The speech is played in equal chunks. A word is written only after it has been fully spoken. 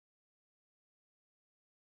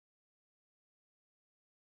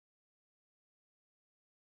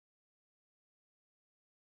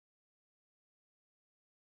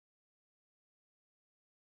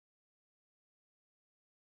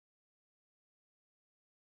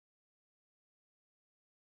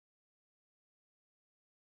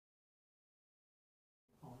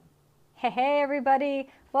Hey everybody,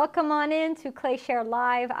 welcome on in to ClayShare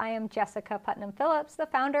Live. I am Jessica Putnam-Phillips, the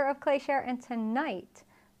founder of ClayShare, and tonight,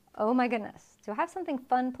 oh my goodness, do I have something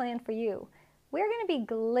fun planned for you. We're going to be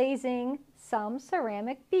glazing some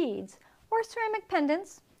ceramic beads or ceramic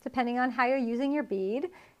pendants, depending on how you're using your bead,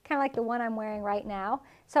 kind of like the one I'm wearing right now.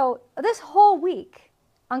 So this whole week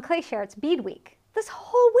on ClayShare, it's Bead Week. This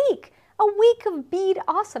whole week, a week of bead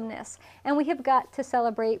awesomeness, and we have got to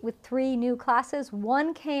celebrate with 3 new classes.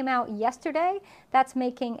 One came out yesterday. That's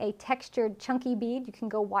making a textured chunky bead. You can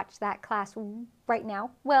go watch that class right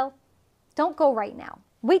now. Well, don't go right now.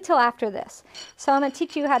 Wait till after this. So I'm going to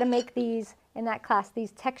teach you how to make these in that class,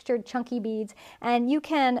 these textured chunky beads, and you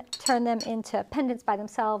can turn them into pendants by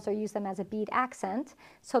themselves or use them as a bead accent.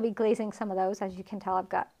 So I'll be glazing some of those. As you can tell, I've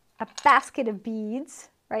got a basket of beads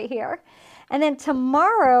right here. And then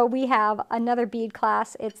tomorrow we have another bead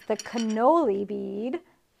class. It's the cannoli bead.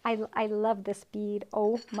 I love this bead.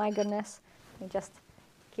 Oh my goodness. Let me just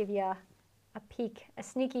give you a peek, a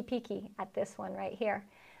sneaky peeky at this one right here.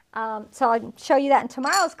 So I'll show you that in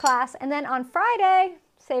tomorrow's class. And then on Friday,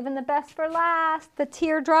 saving the best for last, the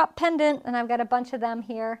teardrop pendant. And I've got a bunch of them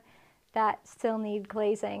here that still need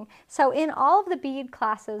glazing. So in all of the bead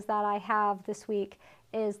classes that I have this week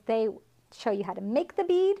they show you how to make the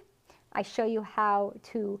bead. I show you how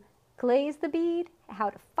to glaze the bead, how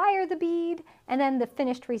to fire the bead, and then the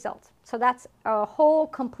finished result. So that's a whole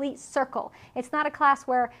complete circle. It's not a class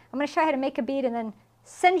where I'm going to show you how to make a bead and then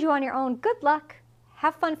send you on your own. Good luck.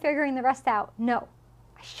 Have fun figuring the rest out. No,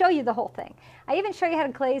 I show you the whole thing. I even show you how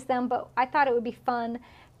to glaze them, but I thought it would be fun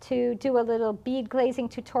to do a little bead glazing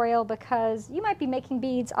tutorial because you might be making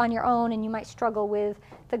beads on your own and you might struggle with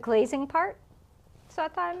the glazing part. So I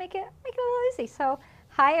thought I'd make it a little easy. So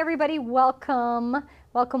hi everybody, welcome,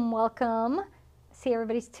 welcome, welcome. See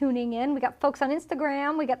everybody's tuning in. We got folks on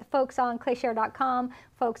Instagram, we got the folks on clayshare.com,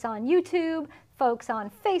 folks on YouTube, folks on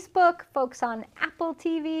Facebook, folks on Apple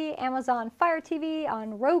TV, Amazon Fire TV,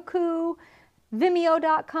 on Roku,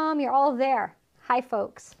 Vimeo.com, you're all there. Hi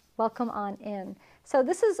folks, welcome on in. So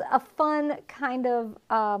this is a fun kind of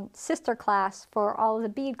sister class for all of the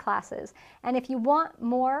bead classes. And if you want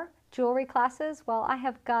more jewelry classes, well, I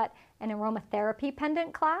have got an aromatherapy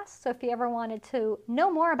pendant class. So if you ever wanted to know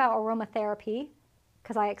more about aromatherapy,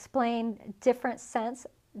 because I explain different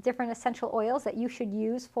essential oils that you should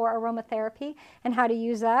use for aromatherapy and how to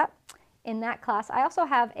use that in that class. I also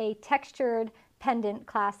have a textured pendant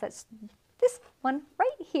class that's this one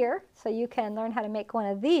right here. So you can learn how to make one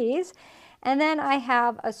of these. And then I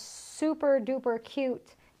have a super duper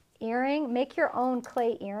cute earring. Make your own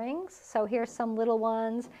clay earrings. So here's some little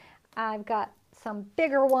ones. I've got some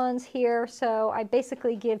bigger ones here, so I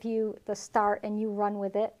basically give you the start and you run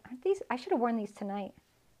with it. I should have worn these tonight.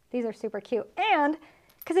 These are super cute. And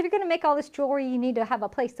because if you're going to make all this jewelry, you need to have a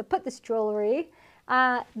place to put this jewelry.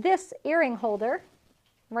 This earring holder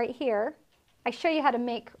right here, I show you how to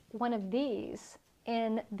make one of these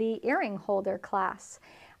in the earring holder class.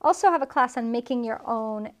 Also have a class on making your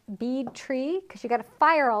own bead tree, because you got to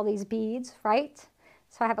fire all these beads, right?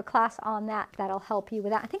 So I have a class on that that'll help you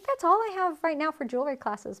with that. I think that's all I have right now for jewelry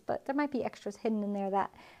classes, but there might be extras hidden in there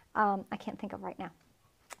that I can't think of right now.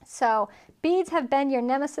 So beads have been your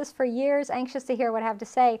nemesis for years. Anxious to hear what I have to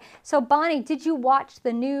say. So Bonnie, did you watch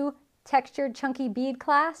the new textured chunky bead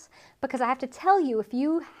class? Because I have to tell you, if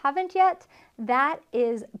you haven't yet, that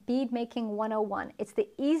is bead making 101. It's the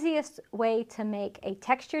easiest way to make a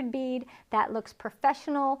textured bead that looks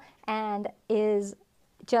professional and is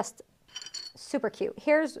just super cute.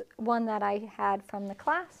 Here's one that I had from the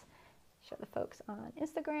class. Show the folks on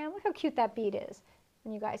Instagram. Look how cute that bead is.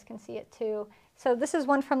 And you guys can see it too. So this is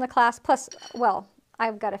one from the class, plus, well,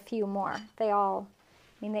 I've got a few more. They all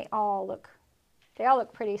look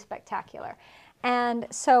pretty spectacular. And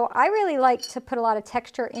so I really like to put a lot of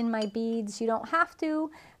texture in my beads. You don't have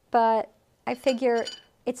to, but I figure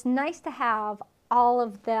it's nice to have all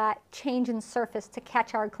of that change in surface to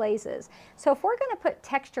catch our glazes. So if we're going to put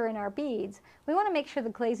texture in our beads, we want to make sure the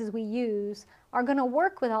glazes we use are going to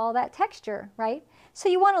work with all that texture, right? So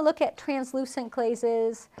you want to look at translucent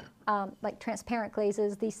glazes, like transparent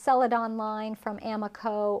glazes. The Celadon line from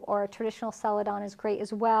Amico or a traditional Celadon is great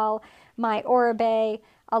as well. My Oribe,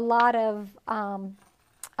 a lot of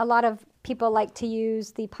people like to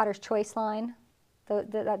use the Potter's Choice line.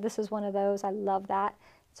 This is one of those. I love that.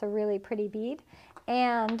 It's a really pretty bead.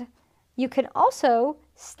 And you can also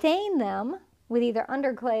stain them with either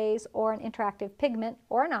underglaze or an interactive pigment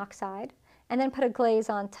or an oxide, and then put a glaze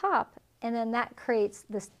on top, and then that creates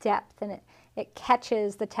this depth and it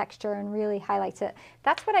catches the texture and really highlights it.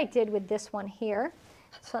 That's what I did with this one here.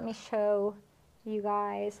 So let me show you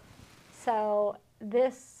guys. So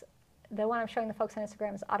this the one I'm showing the folks on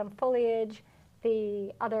Instagram is Autumn Foliage.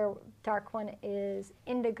 The other dark one is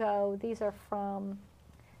Indigo. These are from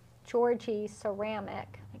Georgie Ceramic.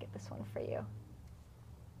 Let me get this one for you.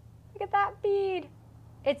 Look at that bead.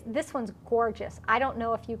 This one's gorgeous. I don't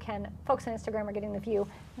know if you can, folks on Instagram are getting the view.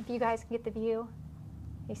 If you guys can get the view,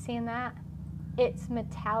 you seeing that? It's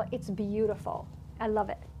metallic, it's beautiful. I love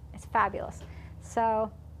it, it's fabulous.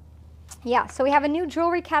 So yeah, so we have a new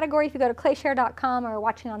jewelry category. If you go to clayshare.com or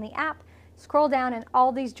watching on the app, scroll down and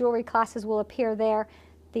all these jewelry classes will appear there.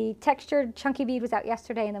 The textured chunky bead was out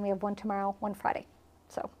yesterday, and then we have one tomorrow, one Friday.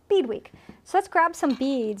 So bead week. So let's grab some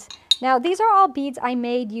beads. Now these are all beads I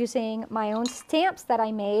made using my own stamps that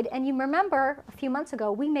I made, and you remember a few months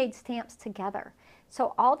ago we made stamps together.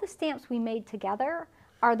 So all the stamps we made together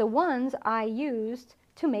are the ones I used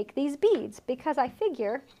to make these beads, because I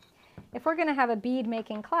figure if we're going to have a bead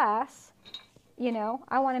making class, you know,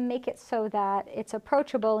 I want to make it so that it's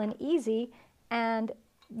approachable and easy and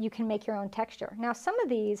you can make your own texture. Now some of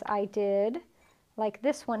these I did, like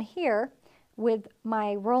this one here, with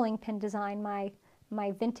my rolling pin design,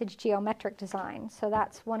 my vintage geometric design. So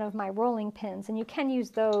that's one of my rolling pins, and you can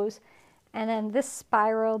use those. And then this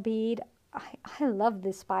spiral bead, I love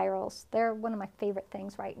these spirals. They're one of my favorite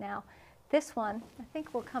things right now. This one, I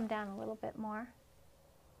think will come down a little bit more.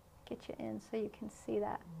 Get you in so you can see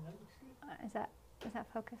that. Is that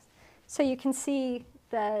focused? So you can see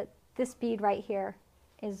that this bead right here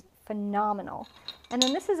is phenomenal. And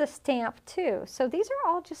then this is a stamp too. So these are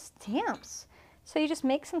all just stamps. So you just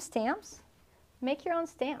make some stamps, make your own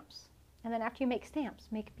stamps. And then after you make stamps,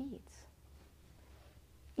 make beads.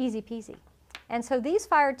 Easy peasy. And so these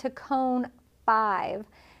fired to cone 5.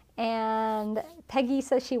 And Peggy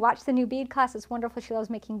says she watched the new bead class. It's wonderful. She loves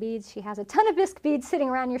making beads. She has a ton of bisque beads sitting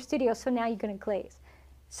around your studio, so now you're going to glaze.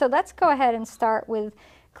 So let's go ahead and start with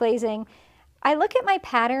glazing. I look at my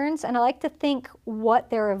patterns and I like to think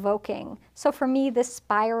what they're evoking. So for me, this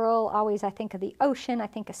spiral, always I think of the ocean, I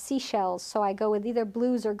think of seashells. So I go with either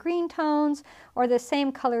blues or green tones, or the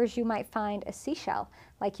same colors you might find a seashell.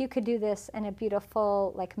 Like you could do this in a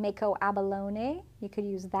beautiful like Mako Abalone. You could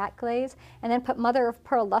use that glaze and then put mother of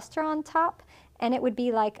pearl luster on top, and it would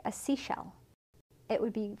be like a seashell. It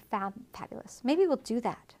would be fabulous. Maybe we'll do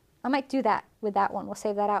that. I might do that with that one. We'll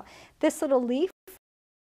save that out. This little leaf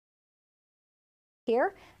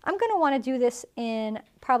here, I'm going to want to do this in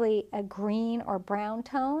probably a green or brown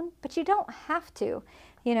tone, but you don't have to.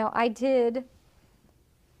 You know, I did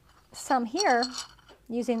some here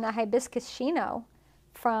using the hibiscus chino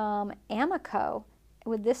from Amico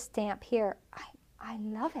with this stamp here. I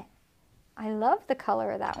love it. I love the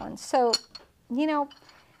color of that one. So, you know,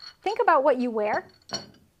 think about what you wear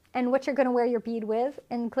and what you're going to wear your bead with,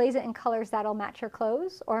 and glaze it in colors that'll match your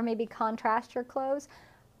clothes, or maybe contrast your clothes.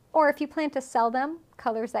 Or if you plan to sell them,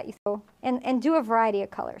 colors that you throw, and do a variety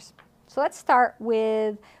of colors. So let's start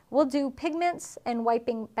with, we'll do pigments and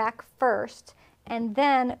wiping back first, and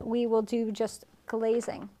then we will do just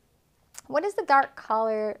glazing. What is the dark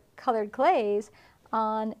colored glaze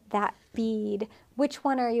on that bead? Which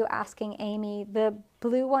one are you asking, Amy? The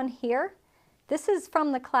blue one here? This is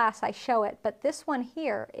from the class, I show it, but this one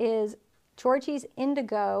here is Georgie's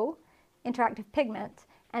Indigo Interactive Pigment.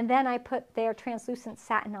 And then I put their translucent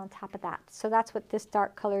satin on top of that. So that's what this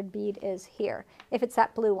dark colored bead is here, if it's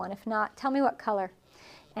that blue one. If not, tell me what color,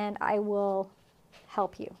 and I will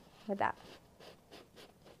help you with that.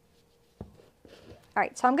 All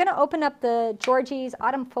right, so I'm going to open up the Georgie's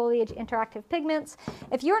Autumn Foliage Interactive Pigments.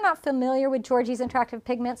 If you're not familiar with Georgie's Interactive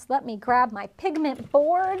Pigments, let me grab my pigment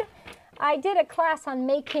board. I did a class on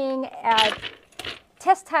making a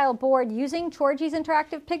test tile board using Georgie's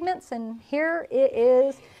Interactive Pigments, and here it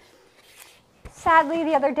is. Sadly,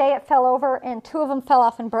 the other day it fell over and 2 of them fell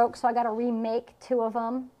off and broke, so I got to remake 2 of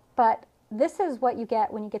them. But this is what you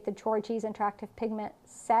get when you get the Georgie's Interactive Pigment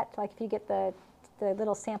set. Like if you get the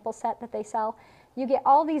little sample set that they sell, you get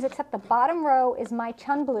all these except the bottom row is my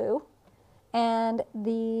Chun Blue, and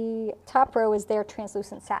the top row is their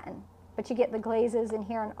translucent satin. But you get the glazes in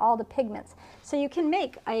here and all the pigments. So you can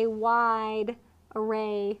make a wide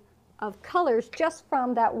array of colors just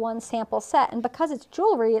from that one sample set, and because it's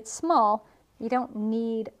jewelry, it's small, you don't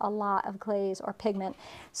need a lot of glaze or pigment.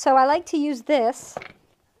 So I like to use this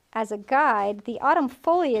as a guide. The Autumn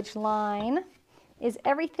Foliage line is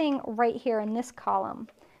everything right here in this column.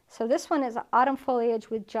 So this one is Autumn Foliage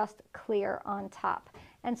with just clear on top,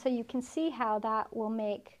 and so you can see how that will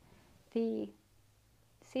make the,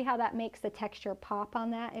 see how that makes the texture pop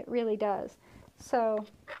on that? It really does. So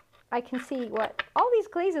I can see what all these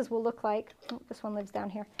glazes will look like. Oh, this one lives down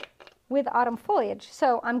here, with autumn foliage.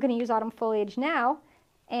 So I'm going to use autumn foliage now,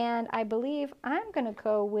 And I believe I'm going to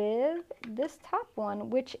go with this top one,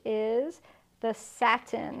 which is the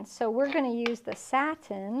satin. So we're going to use the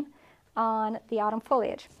satin on the autumn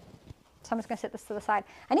foliage. So I'm just going to set this to the side.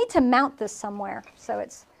 I need to mount this somewhere so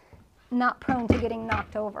it's not prone to getting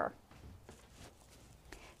knocked over.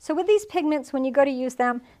 So with these pigments, when you go to use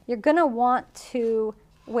them, you're going to want to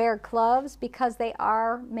wear gloves because they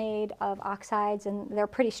are made of oxides and they're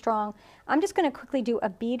pretty strong. I'm just going to quickly do a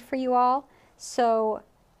bead for you all. So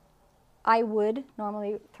I would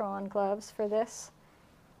normally throw on gloves for this.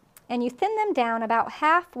 And you thin them down about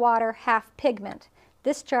half water, half pigment.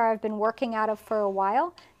 This jar I've been working out of for a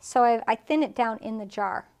while, so I thin it down in the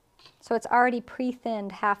jar. So it's already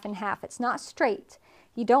pre-thinned half and half. It's not straight.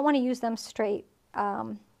 You don't want to use them straight.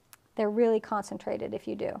 They're really concentrated if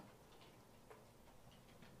you do.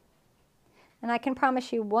 And I can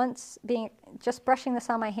promise you just brushing this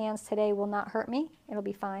on my hands today will not hurt me. It'll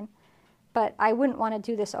be fine. But I wouldn't want to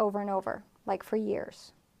do this over and over, like for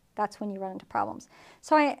years. That's when you run into problems.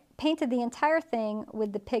 So I painted the entire thing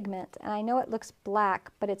with the pigment, and I know it looks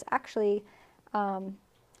black, but it's actually,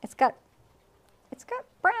 it's got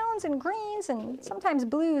browns and greens and sometimes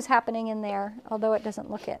blues happening in there, although it doesn't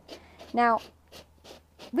look it. Now,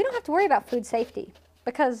 we don't have to worry about food safety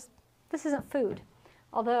because this isn't food.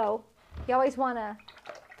 Although, you always want to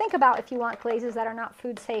think about if you want glazes that are not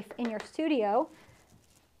food safe in your studio.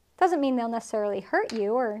 Doesn't mean they'll necessarily hurt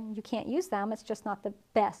you or you can't use them. It's just not the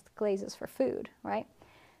best glazes for food, right?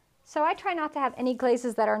 So I try not to have any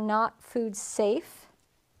glazes that are not food safe,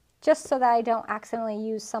 just so that I don't accidentally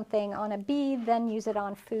use something on a bead, then use it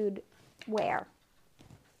on food ware.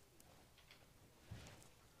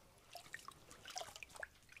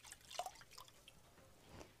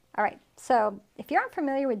 All right, so if you're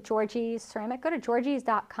unfamiliar with Georgie's ceramic, go to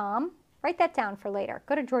georgies.com. Write that down for later.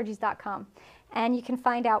 Go to georgies.com. And you can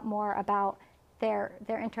find out more about their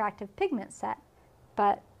interactive pigment set.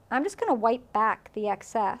 But I'm just going to wipe back the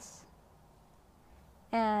excess.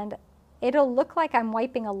 And it'll look like I'm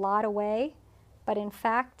wiping a lot away, but in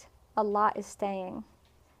fact, a lot is staying.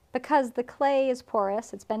 Because the clay is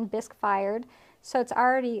porous, it's been bisque fired, so it's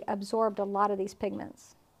already absorbed a lot of these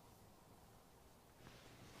pigments.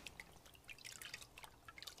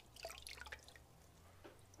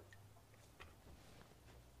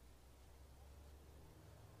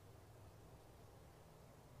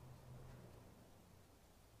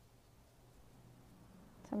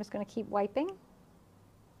 I'm just going to keep wiping.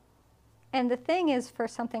 And the thing is, for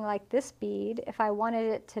something like this bead, if I wanted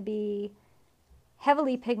it to be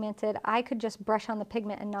heavily pigmented, I could just brush on the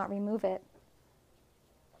pigment and not remove it.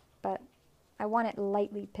 But I want it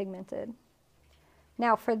lightly pigmented.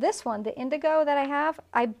 Now for this one, the indigo that I have,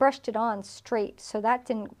 I brushed it on straight, so I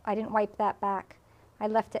didn't wipe that back. I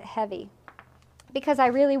left it heavy because I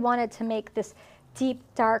really wanted to make this deep,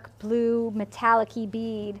 dark blue, metallic-y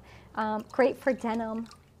bead. Great for denim.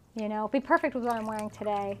 You know, be perfect with what I'm wearing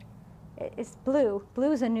today. It's blue.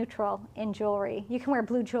 Blue is a neutral in jewelry. You can wear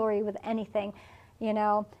blue jewelry with anything, you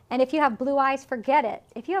know. And if you have blue eyes, forget it.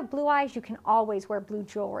 If you have blue eyes, you can always wear blue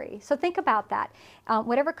jewelry. So think about that.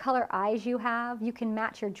 Whatever color eyes you have, you can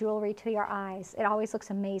match your jewelry to your eyes. It always looks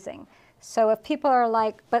amazing. So if people are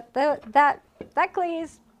like, but that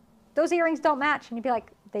glaze, those earrings don't match, and you'd be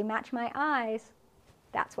like, they match my eyes,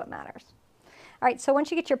 that's what matters. All right, so once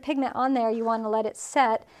you get your pigment on there, you want to let it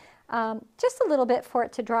set just a little bit for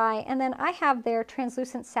it to dry. And then I have their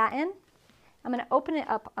translucent satin. I'm going to open it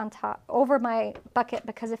up on top over my bucket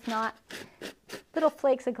because if not, little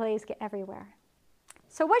flakes of glaze get everywhere.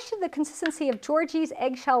 So what should the consistency of Georgie's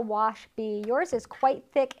eggshell wash be? Yours is quite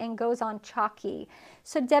thick and goes on chalky.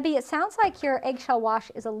 So Debbie, it sounds like your eggshell wash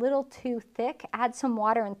is a little too thick. Add some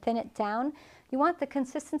water and thin it down. You want the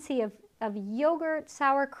consistency of yogurt,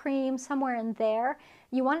 sour cream, somewhere in there.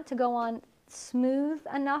 You want it to go on smooth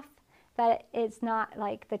enough that it's not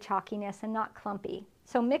like the chalkiness and not clumpy.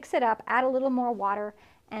 So mix it up, add a little more water,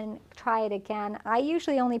 and try it again. I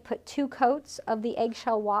usually only put 2 coats of the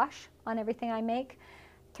eggshell wash on everything I make.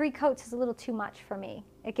 3 coats is a little too much for me.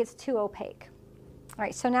 It gets too opaque. All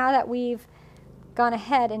right, so now that we've gone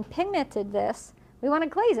ahead and pigmented this, we want to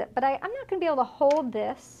glaze it. But I'm not going to be able to hold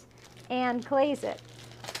this and glaze it,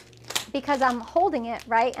 because I'm holding it,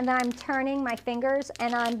 right, and then I'm turning my fingers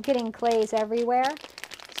and I'm getting glaze everywhere.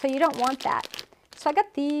 So you don't want that. So I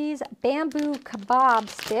got these bamboo kebab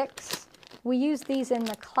sticks. We used these in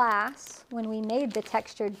the class when we made the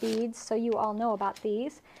textured beads, so you all know about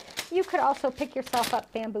these. You could also pick yourself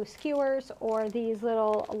up bamboo skewers or these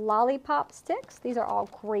little lollipop sticks. These are all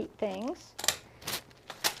great things.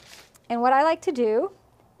 And what I like to do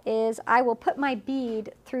is I will put my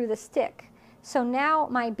bead through the stick. So now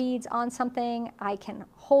my bead's on something, I can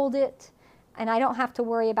hold it, and I don't have to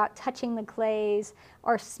worry about touching the glaze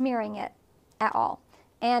or smearing it at all.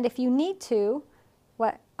 And if you need to,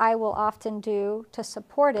 what I will often do to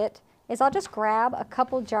support it is I'll just grab a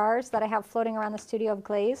couple jars that I have floating around the studio of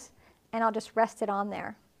glaze, and I'll just rest it on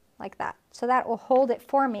there like that. So that will hold it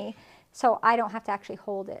for me, so I don't have to actually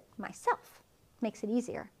hold it myself. Makes it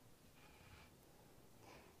easier.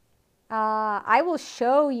 I will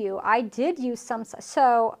show you. I did use some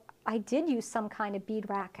kind of bead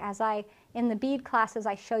rack. In the bead classes,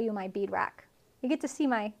 I show you my bead rack. You get to see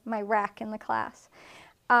my rack in the class.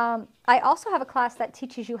 I also have a class that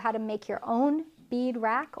teaches you how to make your own bead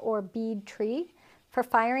rack or bead tree for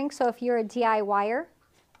firing. So if you're a DIYer,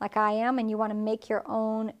 like I am, and you want to make your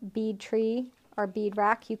own bead tree or bead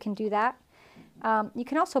rack, you can do that. You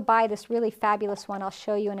can also buy this really fabulous one I'll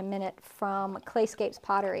show you in a minute from Clayscapes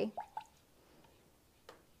Pottery.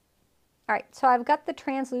 All right, so I've got the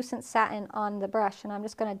translucent satin on the brush, and I'm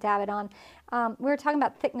just going to dab it on. We were talking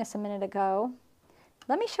about thickness a minute ago.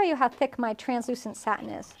 Let me show you how thick my translucent satin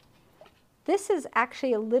is. This is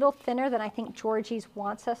actually a little thinner than I think Georgie's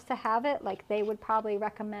wants us to have it, like they would probably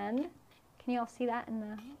recommend. Can you all see that in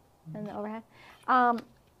the overhead?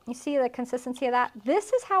 You see the consistency of that?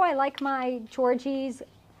 This is how I like my Georgie's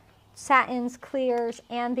satins, clears,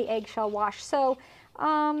 and the eggshell wash. So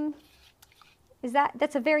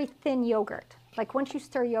that's a very thin yogurt. Like once you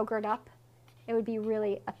stir yogurt up, it would be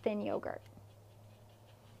really a thin yogurt.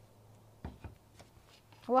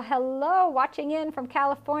 Well, hello, watching in from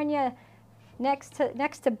California, next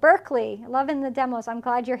to Berkeley. Loving the demos. I'm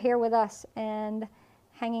glad you're here with us and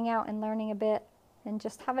hanging out and learning a bit and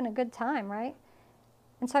just having a good time, right?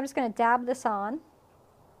 And so I'm just going to dab this on.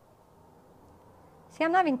 See,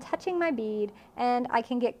 I'm not even touching my bead, and I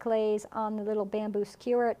can get glaze on the little bamboo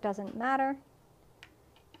skewer. It doesn't matter.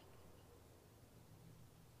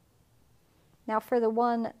 Now for the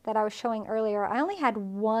one that I was showing earlier, I only had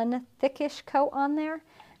one thickish coat on there.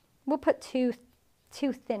 We'll put two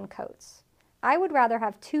thin coats. I would rather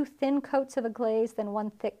have 2 thin coats of a glaze than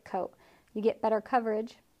 1 thick coat. You get better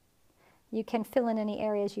coverage. You can fill in any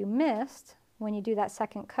areas you missed when you do that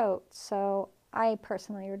second coat. So I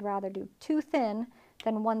personally would rather do 2 thin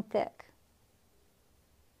than 1 thick.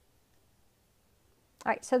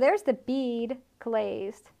 All right, so there's the bead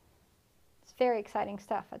glazed. It's very exciting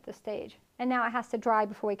stuff at this stage. And now it has to dry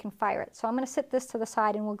before we can fire it. So I'm going to sit this to the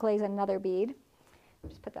side and we'll glaze another bead.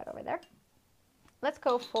 Just put that over there. Let's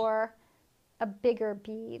go for a bigger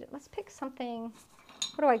bead. Let's pick something.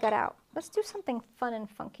 What do I got out? Let's do something fun and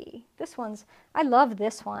funky. This one's, I love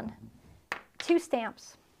this one. 2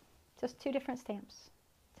 stamps. Just 2 different stamps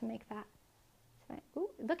to make that. Ooh,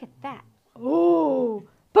 look at that. Ooh,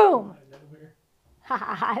 boom.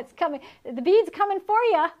 It's coming. The bead's coming for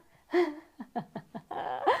you.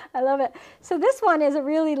 I love it. So this one is a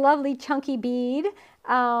really lovely chunky bead.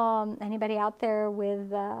 Anybody out there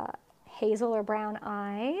with hazel or brown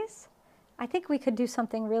eyes? I think we could do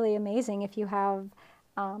something really amazing if you have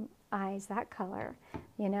eyes that color.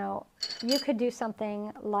 You know, you could do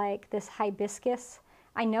something like this hibiscus.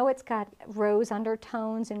 I know it's got rose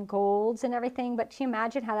undertones and golds and everything, but can you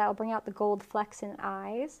imagine how that'll bring out the gold flecks in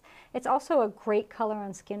eyes? It's also a great color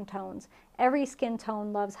on skin tones. Every skin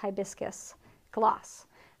tone loves hibiscus gloss.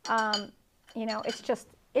 You know, it's just,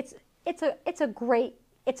 it's a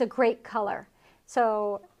great color.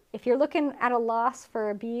 So if you're looking at a loss for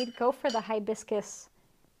a bead, go for the hibiscus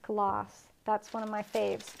gloss. That's one of my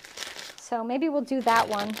faves. So maybe we'll do that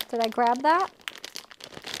one. Did I grab that?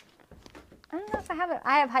 I don't know if I have it.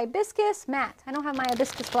 I have hibiscus matte. I don't have my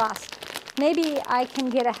hibiscus gloss. Maybe I can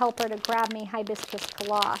get a helper to grab me hibiscus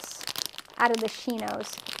gloss out of the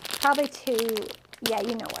Chinos. Probably to, yeah,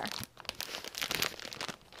 you know where.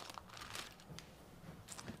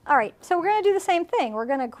 All right, so we're going to do the same thing. We're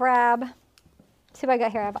going to grab, see what I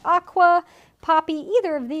got here. I have aqua, poppy.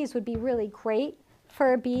 Either of these would be really great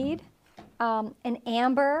for a bead. An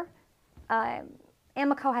amber.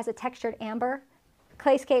 Amico has a textured amber.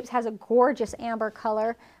 Clayscapes has a gorgeous amber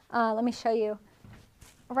color. Let me show you.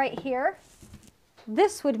 Right here,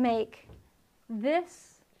 this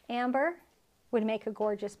amber would make a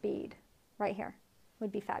gorgeous bead. Right here,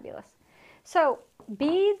 would be fabulous. So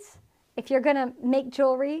beads, if you're gonna make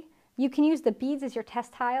jewelry, you can use the beads as your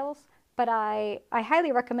test tiles, but I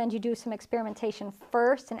highly recommend you do some experimentation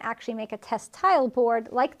first and actually make a test tile board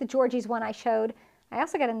like the Georgie's one I showed. I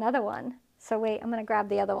also got another one. So wait, I'm gonna grab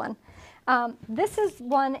the other one. This is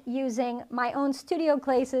one using my own studio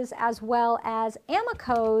glazes as well as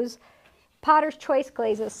Amico's Potter's Choice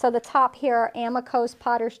glazes. So the top here are Amico's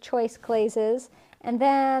Potter's Choice glazes. And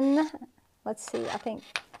then, let's see, I think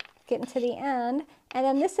getting to the end. And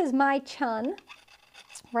then this is my chun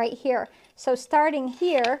right here. So starting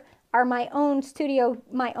here are my own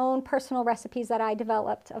personal recipes that I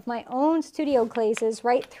developed of my own studio glazes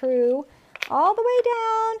right through all the way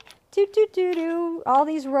down, all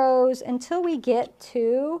these rows until we get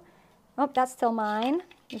to, oh, that's still mine.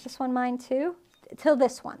 Is this one mine too? Till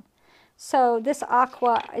this one. So this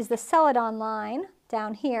aqua is the Celadon line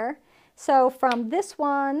down here. So from this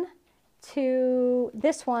one to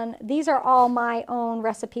this one, these are all my own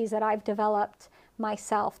recipes that I've developed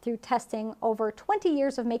myself through testing over 20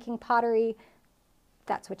 years of making pottery.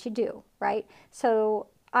 That's what you do, right? So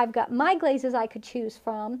I've got my glazes I could choose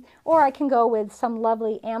from, or I can go with some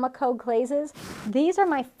lovely Amico glazes. These are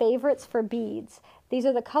my favorites for beads. These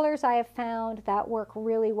are the colors I have found that work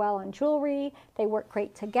really well on jewelry. They work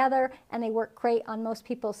great together, and they work great on most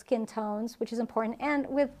people's skin tones, which is important, and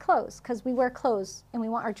with clothes, because we wear clothes and we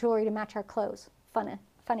want our jewelry to match our clothes. Funny,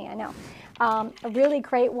 I know. A really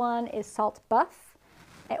great one is Salt Buff.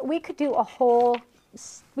 We could do a whole,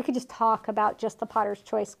 we could just talk about just the Potter's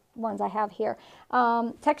Choice ones I have here.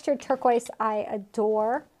 Textured Turquoise I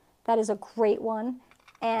adore. That is a great one.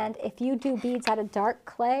 And if you do beads out of dark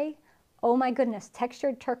clay, oh my goodness,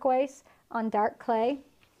 Textured Turquoise on dark clay,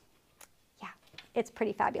 yeah, it's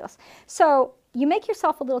pretty fabulous. So you make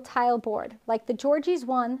yourself a little tile board, like the Georgie's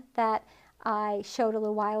one that I showed a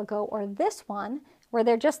little while ago, or this one, where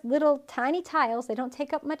they're just little tiny tiles. They don't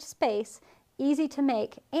take up much space, easy to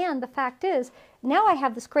make. And the fact is, now I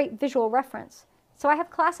have this great visual reference. So I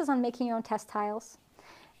have classes on making your own test tiles.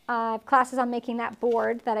 I have classes on making that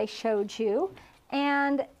board that I showed you.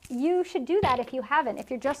 And you should do that if you haven't, if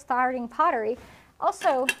you're just starting pottery.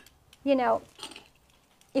 Also, you know,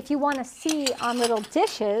 if you want to see on little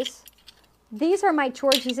dishes, these are my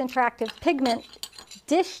Georgie's Interactive Pigment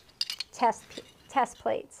dish test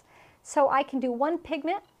plates. So I can do one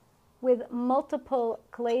pigment with multiple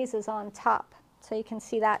glazes on top. So you can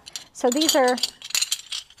see that. So these are,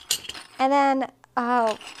 and then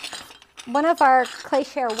one of our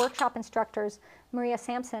ClayShare workshop instructors, Maria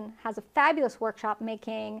Sampson, has a fabulous workshop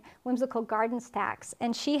making whimsical garden stacks.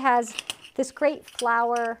 And she has this great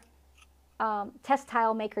flower test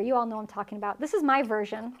tile maker. You all know what I'm talking about. This is my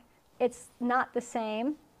version. It's not the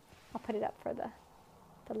same. I'll put it up for the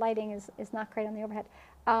lighting is not great on the overhead.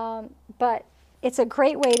 But it's a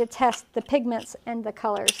great way to test the pigments and the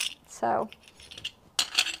colors. So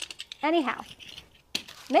anyhow,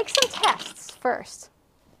 make some tests first.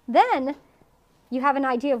 Then you have an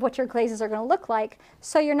idea of what your glazes are going to look like,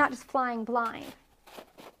 so you're not just flying blind.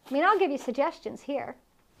 I mean, I'll give you suggestions here,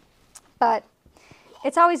 but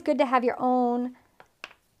it's always good to have your own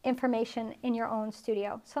information in your own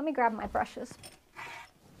studio. So let me grab my brushes.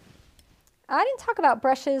 I didn't talk about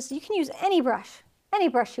brushes. You can use any brush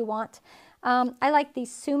you want. I like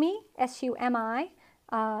these Sumi, S-U-M-I.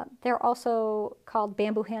 They're also called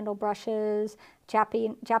bamboo handle brushes,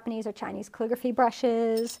 Japanese or Chinese calligraphy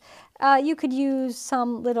brushes. You could use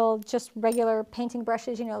some little just regular painting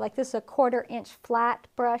brushes, you know, like this is a 1/4 inch flat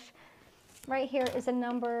brush. Right here is a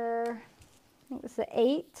number, I think this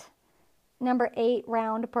is number 8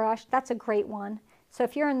 round brush. That's a great one. So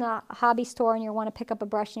if you're in the hobby store and you want to pick up a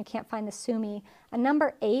brush and you can't find the Sumi, a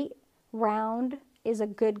number 8 round is a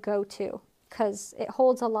good go-to because it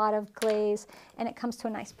holds a lot of glaze and it comes to a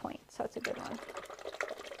nice point. So it's a good one.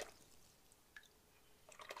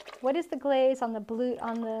 What is the glaze on the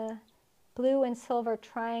blue and silver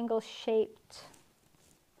triangle shaped?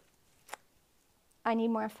 I need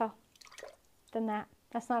more info than that.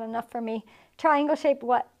 That's not enough for me. Triangle shaped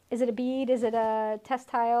what? Is it a bead? Is it a test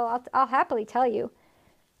tile? I'll happily tell you.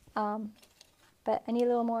 But I need a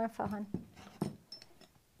little more info, hon.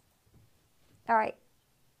 All right.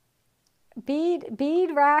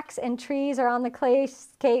 Bead racks and trees are on the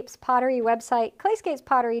Clayscapes Pottery website,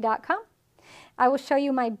 clayscapespottery.com. I will show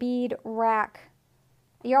you my bead rack.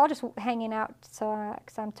 You're all just hanging out, so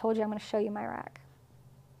because I told you I'm going to show you my rack.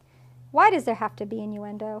 Why does there have to be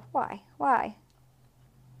innuendo? Why? Why?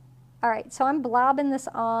 All right, so I'm blobbing this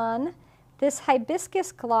on. This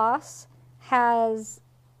hibiscus gloss has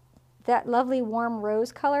that lovely warm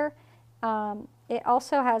rose color. It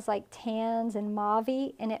also has like tans and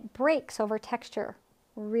mauve-y, and it breaks over texture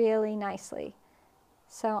really nicely.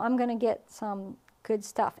 So I'm going to get some good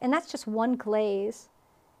stuff. And that's just one glaze.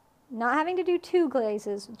 Not having to do 2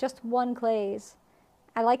 glazes, just one glaze.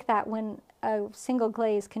 I like that when a single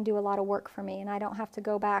glaze can do a lot of work for me and I don't have to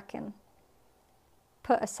go back and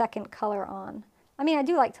put a second color on. I mean, I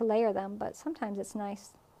do like to layer them, but sometimes it's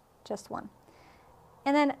nice, just one.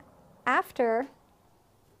 And then after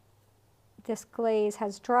this glaze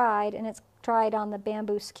has dried and it's dried on the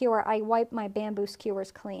bamboo skewer, I wipe my bamboo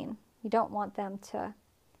skewers clean. You don't want them to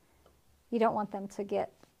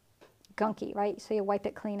get gunky, right? So you wipe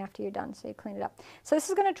it clean after you're done, so you clean it up. So this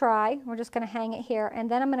is going to dry. We're just going to hang it here, and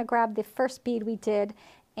then I'm going to grab the first bead we did,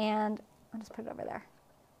 and I'll just put it over there.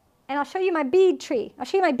 And I'll show you my bead tree. I'll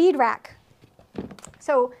show you my bead rack.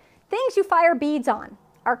 So things you fire beads on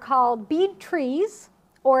are called bead trees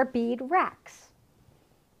or bead racks.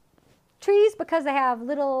 Trees because they have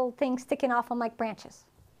little things sticking off them like branches,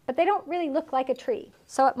 but they don't really look like a tree,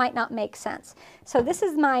 so it might not make sense. So this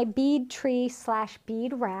is my bead tree slash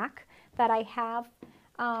bead rack that I have.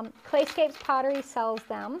 Clayscapes Pottery sells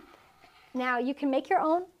them. Now you can make your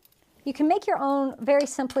own. You can make your own very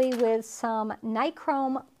simply with some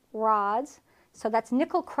nichrome rods. So that's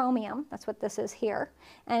nickel chromium, that's what this is here.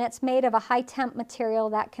 And it's made of a high temp material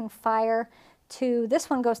that can fire to, this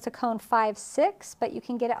one goes to cone 5, 6, but you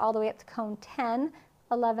can get it all the way up to cone 10,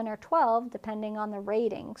 11, or 12, depending on the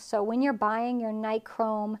rating. So when you're buying your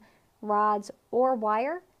nichrome rods or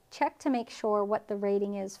wire, check to make sure what the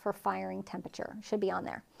rating is for firing temperature. It should be on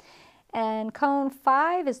there. And cone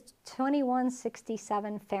 5 is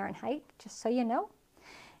 2167 Fahrenheit, just so you know.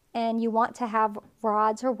 And you want to have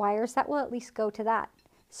rods or wires that will at least go to that.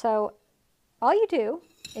 So all you do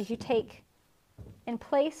is you take and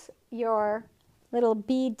place your little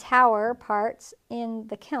bead tower parts in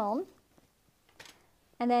the kiln,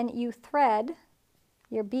 and then you thread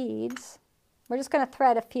your beads. We're just going to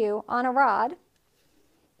thread a few on a rod,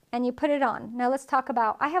 and you put it on. Now let's talk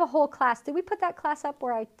about, I have a whole class. Did we put that class up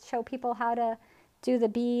where I show people how to do the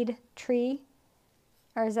bead tree?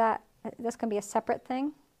 Or is that's going to be a separate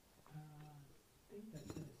thing?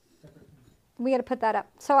 We got to put that up.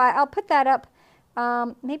 So I'll put that up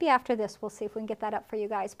maybe after this. We'll see if we can get that up for you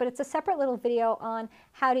guys. But it's a separate little video on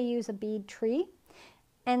how to use a bead tree.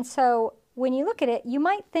 And so when you look at it, you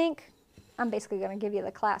might think, I'm basically going to give you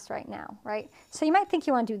the class right now, right? So you might think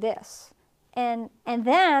you want to do this. And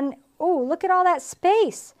then, oh, look at all that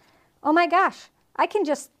space. Oh my gosh, I can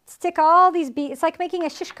just stick all these beads. It's like making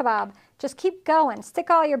a shish kebab. Just keep going.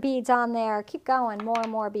 Stick all your beads on there. Keep going. More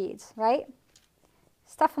and more beads, right?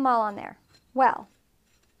 Stuff them all on there. Well,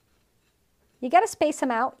 you got to space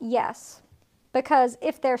them out, yes, because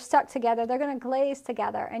if they're stuck together, they're going to glaze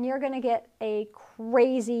together, and you're going to get a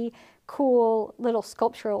crazy, cool little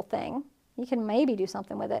sculptural thing. You can maybe do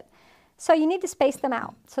something with it. So you need to space them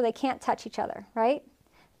out so they can't touch each other, right?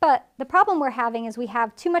 But the problem we're having is we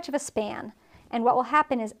have too much of a span, and what will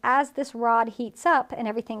happen is as this rod heats up and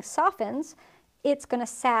everything softens, it's going to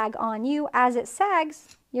sag on you. As it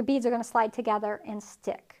sags, your beads are going to slide together and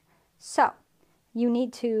stick. So you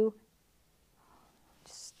need to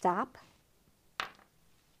stop,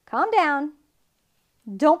 calm down,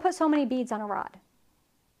 don't put so many beads on a rod.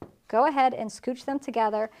 Go ahead and scooch them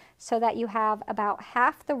together so that you have about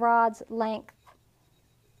half the rod's length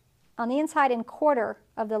on the inside and quarter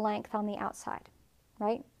of the length on the outside,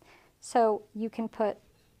 right? So you can put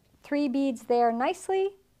 3 beads there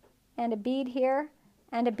nicely, and a bead here,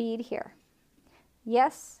 and a bead here.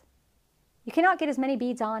 Yes, you cannot get as many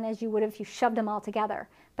beads on as you would if you shoved them all together.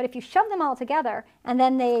 But if you shove them all together and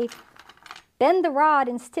then they bend the rod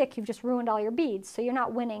and stick, you've just ruined all your beads. So you're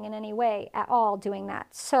not winning in any way at all doing that.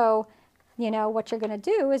 So, you know, what you're going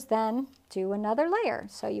to do is then do another layer.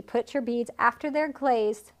 So you put your beads after they're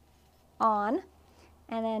glazed on,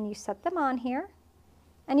 and then you set them on here.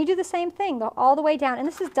 And you do the same thing all the way down. And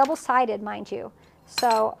this is double-sided, mind you.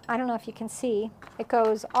 So I don't know if you can see, it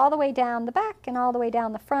goes all the way down the back and all the way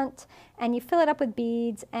down the front, and you fill it up with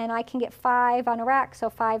beads, and I can get 5 on a rack, so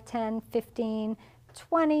 5, 10, 15,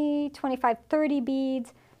 20, 25, 30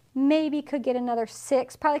 beads, maybe could get another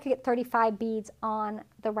 6, probably could get 35 beads on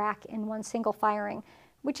the rack in one single firing,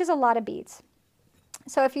 which is a lot of beads.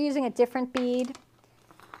 So if you're using a different bead,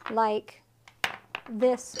 like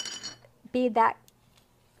this bead that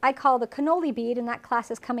I call the cannoli bead, and that class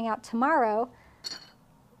is coming out tomorrow,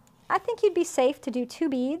 I think you'd be safe to do 2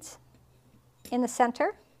 beads in the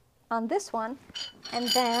center on this one, and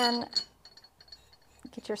then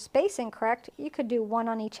get your spacing correct. You could do 1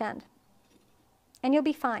 on each end, and you'll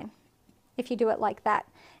be fine if you do it like that.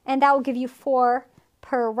 And that will give you 4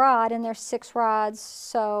 per rod, and there's 6 rods,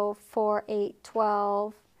 so 4, 8,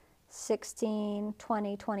 12, 16,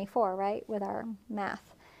 20, 24, right, with our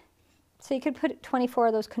math. So you could put 24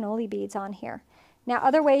 of those cannoli beads on here. Now,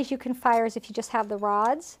 other ways you can fire is if you just have the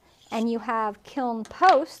rods and you have kiln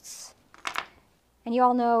posts, and you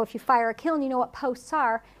all know if you fire a kiln, you know what posts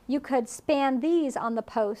are. You could span these on the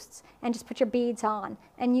posts and just put your beads on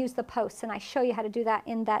and use the posts, and I show you how to do that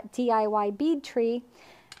in that DIY bead tree.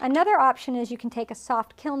 Another option is you can take a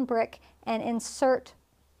soft kiln brick and insert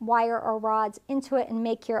wire or rods into it and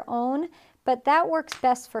make your own, but that works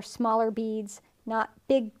best for smaller beads, not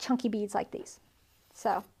big chunky beads like these.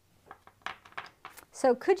 So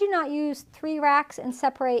could you not use 3 racks and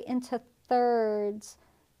separate into thirds?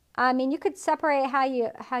 I mean, you could separate how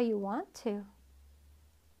you want to.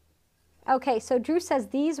 Okay, so Drew says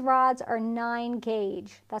these rods are 9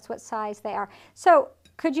 gauge. That's what size they are. So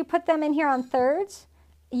could you put them in here on thirds?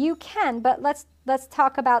 You can, but let's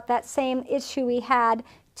talk about that same issue we had.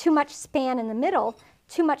 Too much span in the middle,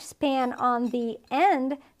 too much span on the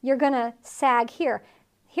end, you're gonna sag here.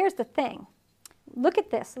 Here's the thing. Look at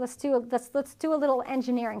this. Let's do a little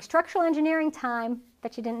engineering. Structural engineering time.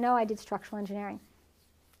 Bet you didn't know I did structural engineering.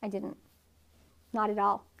 I didn't. Not at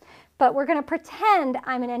all. But we're going to pretend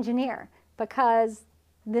I'm an engineer because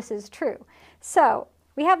this is true. So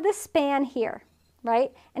we have this span here,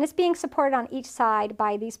 right? And it's being supported on each side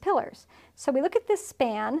by these pillars. So we look at this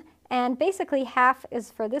span, and basically half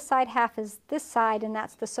is for this side, half is this side, and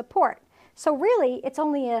that's the support. So really, it's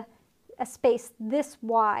only a space this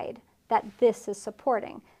wide that this is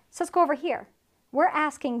supporting. So let's go over here. We're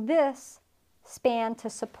asking this span to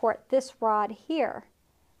support this rod here.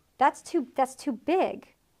 That's too big.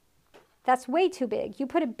 That's way too big. You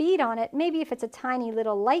put a bead on it, maybe if it's a tiny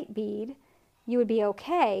little light bead, you would be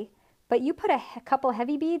okay. But you put a couple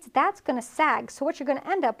heavy beads, that's going to sag. So what you're going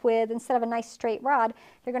to end up with, instead of a nice straight rod,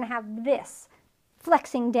 you're going to have this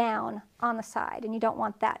flexing down on the side, and you don't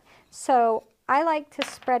want that. So I like to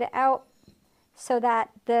spread it out so that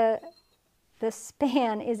the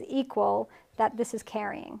span is equal that this is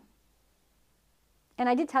carrying. And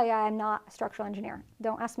I did tell you I'm not a structural engineer.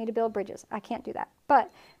 Don't ask me to build bridges. I can't do that.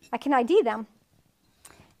 But I can ID them.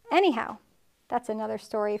 Anyhow, that's another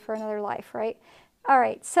story for another life, right? All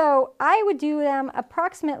right, so I would do them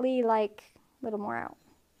approximately like a little more out.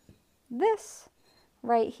 This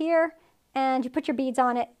right here, and you put your beads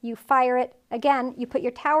on it, you fire it. Again, you put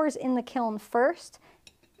your towers in the kiln first,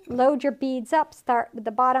 load your beads up, start with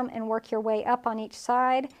the bottom and work your way up on each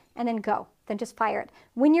side, and then go. Then just fire it.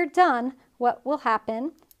 When you're done, what will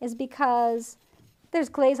happen is, because there's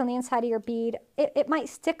glaze on the inside of your bead, it might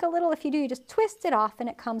stick a little. If you do, you just twist it off and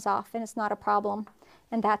it comes off and it's not a problem.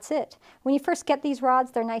 And that's it. When you first get these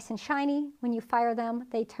rods, they're nice and shiny. When you fire them,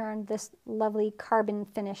 they turn this lovely carbon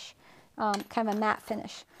finish, kind of a matte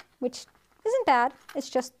finish, which isn't bad. It's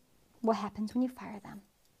just what happens when you fire them.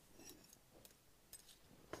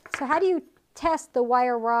 So how do you test the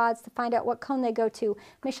wire rods to find out what cone they go to?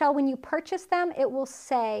 Michelle, when you purchase them, it will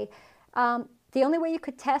say, the only way you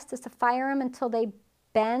could test is to fire them until they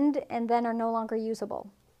bend and then are no longer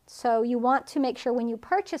usable. So you want to make sure when you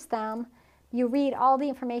purchase them, you read all the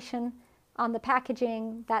information on the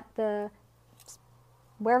packaging that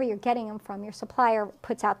wherever you're getting them from, your supplier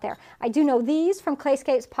puts out there. I do know these from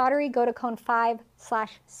Clayscapes Pottery go to cone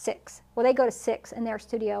 5/6. Well, they go to 6 in their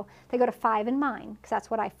studio. They go to 5 in mine, because that's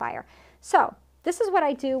what I fire. So this is what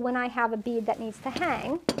I do when I have a bead that needs to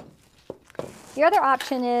hang. The other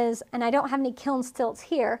option is, and I don't have any kiln stilts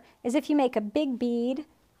here, is if you make a big bead,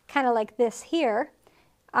 kind of like this here,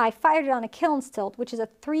 I fired it on a kiln stilt, which is a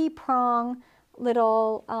 3-prong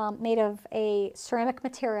little, made of a ceramic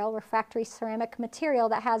material, refractory ceramic material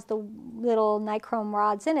that has the little nichrome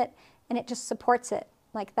rods in it, and it just supports it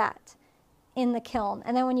like that in the kiln.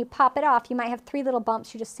 And then when you pop it off, you might have 3 little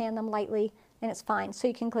bumps. You just sand them lightly, and it's fine. So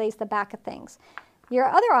you can glaze the back of things. Your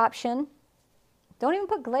other option, don't even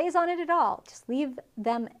put glaze on it at all. Just leave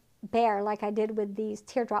them bare like I did with these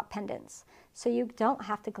teardrop pendants. So you don't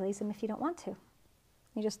have to glaze them if you don't want to.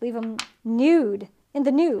 You just leave them nude, in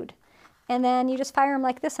the nude. And then you just fire them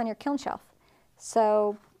like this on your kiln shelf.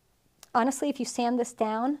 So honestly, if you sand this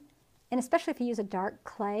down, and especially if you use a dark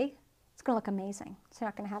clay, it's going to look amazing. So you're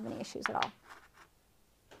not going to have any issues at all.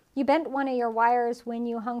 You bent one of your wires when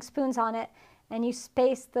you hung spoons on it, and you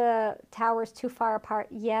spaced the towers too far apart.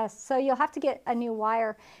 Yes, so you'll have to get a new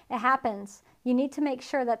wire. It happens. You need to make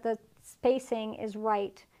sure that the spacing is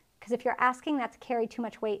right, because if you're asking that to carry too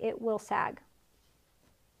much weight, it will sag.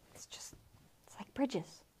 It's like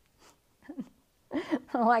bridges.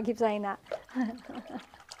 Oh, I keep saying that.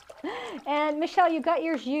 And Michelle, you got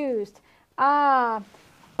yours used. Buying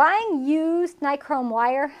used nichrome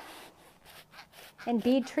wire and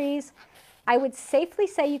bead trees, I would safely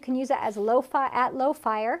say you can use it as low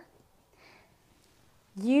fire.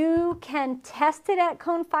 You can test it at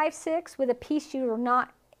cone 5/6 with a piece you're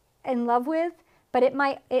not in love with, but it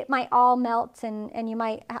might all melt and you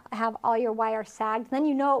might have all your wire sagged. Then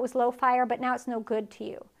you know it was low fire, but now it's no good to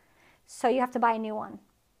you. So you have to buy a new one.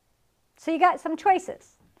 So you got some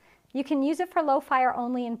choices. You can use it for low fire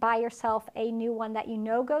only and buy yourself a new one that you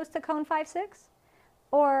know goes to cone 5, 6,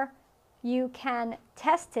 or you can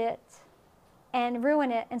test it and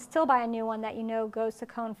ruin it and still buy a new one that you know goes to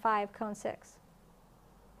cone 5, cone 6.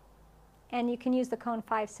 And you can use the cone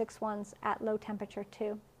 5, 6 ones at low temperature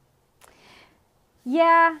too.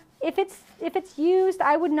 Yeah, if it's used,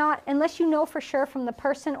 I would not, unless you know for sure from the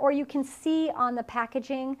person, or you can see on the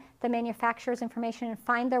packaging the manufacturer's information and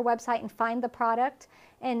find their website and find the product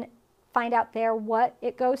and find out there what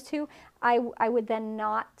it goes to, I would then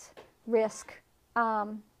not risk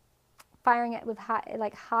firing it with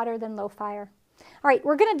hotter than low fire. All right,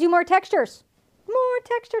 we're going to do more textures. More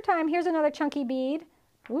texture time. Here's another chunky bead.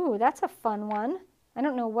 Ooh, that's a fun one. I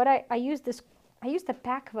don't know what I used this. I used the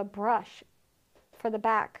back of a brush for the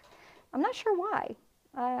back. I'm not sure why.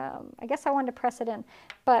 I guess I wanted to press it in.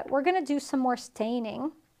 But we're going to do some more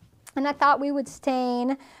staining. And I thought we would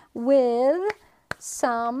stain with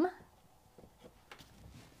some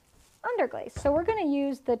underglaze. So we're going to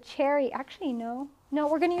use the cherry. Actually, no,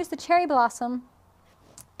 we're going to use the cherry blossom,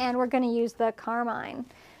 and we're going to use the carmine.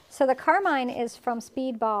 So the carmine is from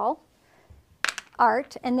Speedball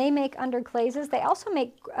Art, and they make underglazes. They also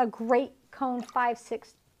make a great cone 5,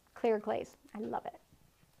 6 clear glaze. I love it.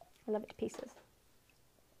 I love it to pieces.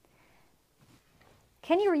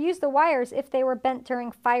 Can you reuse the wires if they were bent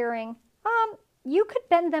during firing? You could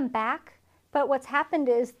bend them back, but what's happened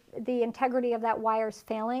is the integrity of that wire is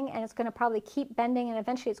failing, and it's going to probably keep bending, and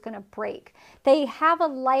eventually it's going to break. They have a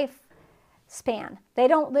lifespan. They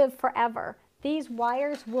don't live forever. These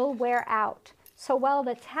wires will wear out. So while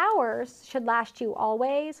the towers should last you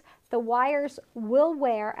always, the wires will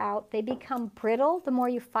wear out. They become brittle the more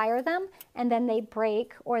you fire them, and then they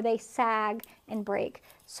break or they sag and break.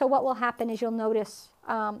 So what will happen is you'll notice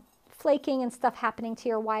flaking and stuff happening to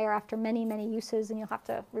your wire after many, many uses, and you'll have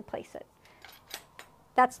to replace it.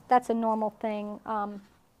 That's a normal thing,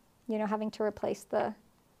 you know, having to replace the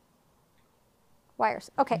wires.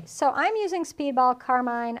 Okay, so I'm using Speedball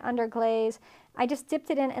Carmine Underglaze. I just dipped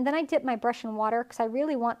it in, and then I dipped my brush in water because I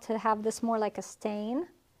really want to have this more like a stain.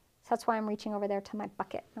 So that's why I'm reaching over there to my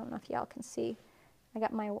bucket. I don't know if y'all can see. I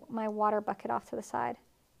got my water bucket off to the side.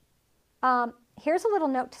 Here's a little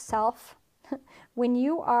note to self. When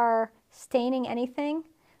you are staining anything,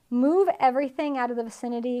 move everything out of the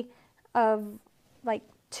vicinity of like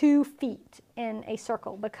 2 feet in a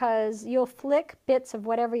circle, because you'll flick bits of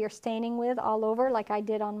whatever you're staining with all over, like I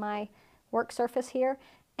did on my work surface here,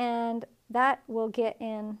 and that will get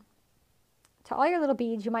in to all your little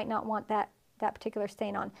beads. You might not want that particular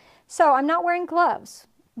stain on. So I'm not wearing gloves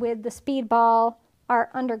with the Speedball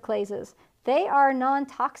Art Underglazes. They are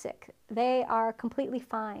non-toxic. They are completely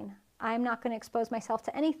fine. I'm not going to expose myself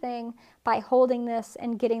to anything by holding this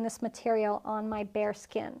and getting this material on my bare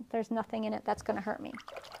skin. There's nothing in it that's going to hurt me.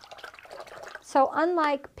 So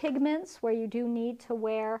unlike pigments, where you do need to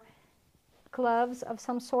wear gloves of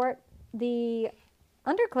some sort, the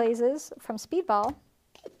underglazes from Speedball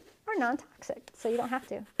are non-toxic, so you don't have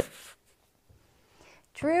to.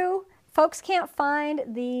 Drew, folks can't find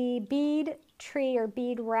the bead tree or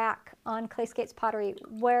bead rack on Clayscapes Pottery.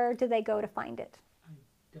 Where do they go to find it?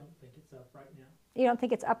 I don't think it's up right now. You don't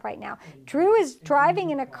think it's up right now? Drew is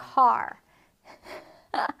driving in a car.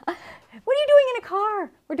 What are you doing in a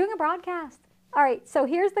car? We're doing a broadcast. All right, so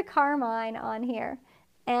here's the carmine on here,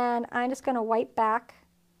 and I'm just going to wipe back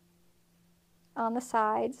on the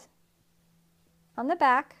sides, on the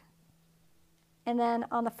back, and then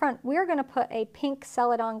on the front. We're going to put a pink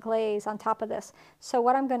Celadon glaze on top of this. So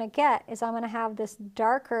what I'm going to get is I'm going to have this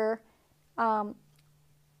darker,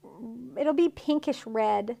 it'll be pinkish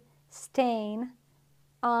red stain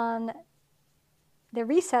on the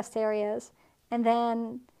recessed areas, and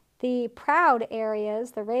then the proud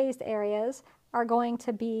areas, the raised areas, are going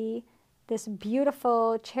to be this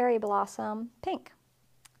beautiful cherry blossom pink.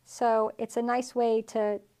 So it's a nice way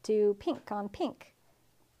to do pink on pink,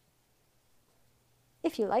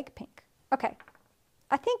 if you like pink. Okay,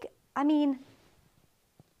 I mean,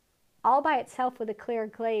 all by itself with a clear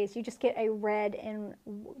glaze, you just get a red and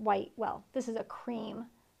white. Well, this is a cream,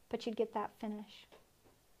 but you'd get that finish.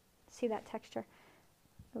 See that texture?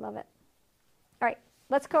 I love it. All right,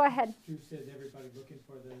 let's go ahead. Drew says everybody looking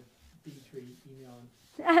for the bead tree, email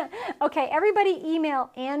him. Okay, everybody email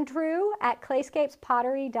Andrew at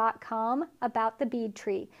clayscapespottery.com about the bead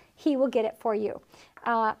tree. He will get it for you.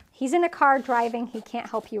 He's in a car driving. He can't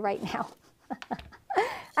help you right now.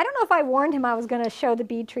 I don't know if I warned him I was going to show the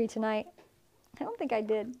bead tree tonight. I don't think I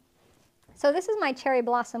did. So this is my cherry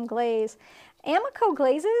blossom glaze. Amico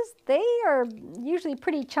glazes, they are usually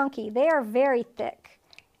pretty chunky. They are very thick.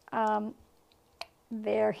 Can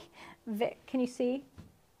you see?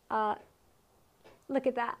 Look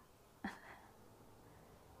at that.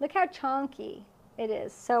 Look how chunky it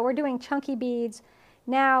is. So we're doing chunky beads.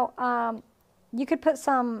 Now, you could put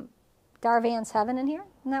some Darvan 7 in here.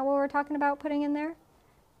 Isn't that what we're talking about putting in there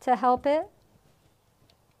to help it?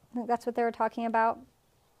 I think that's what they were talking about.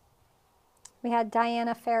 We had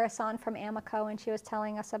Diana Ferris on from Amico, and she was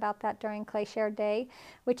telling us about that during Clayshare Day,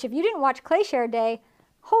 which if you didn't watch Clayshare Day,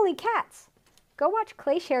 holy cats, go watch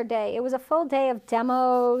Clayshare Day. It was a full day of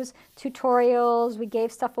demos, tutorials, we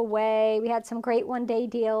gave stuff away, we had some great one-day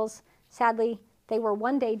deals. Sadly, they were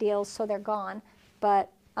one-day deals, so they're gone,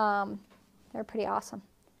 but they're pretty awesome.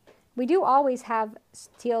 We do always have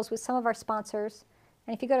deals with some of our sponsors,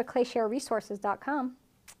 and if you go to clayshareresources.com,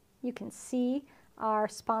 you can see our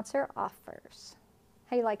sponsor offers.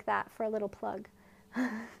 How you like that for a little plug?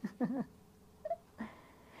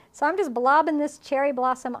 So I'm just blobbing this cherry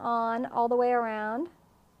blossom on all the way around.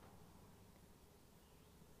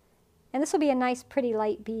 And this will be a nice pretty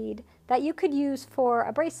light bead that you could use for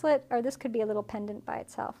a bracelet, or this could be a little pendant by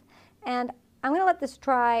itself. And I'm going to let this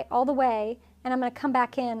dry all the way, and I'm going to come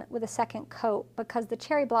back in with a second coat because the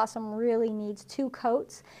cherry blossom really needs 2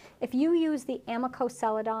 coats. If you use the Amico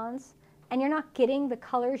Celadons and you're not getting the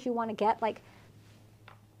colors you want to get, like,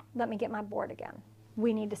 let me get my board again.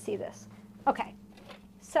 We need to see this. Okay,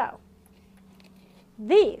 so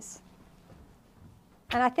these,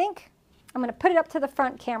 and I think I'm going to put it up to the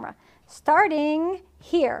front camera. Starting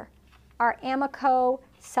here are Amico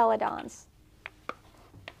Celadons.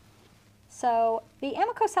 So the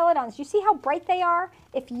Amico Celadons, you see how bright they are?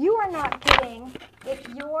 If you are not getting, if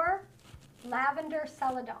your lavender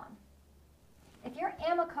Celadon, if your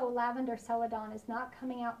Amico lavender Celadon is not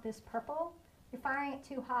coming out this purple, you're firing it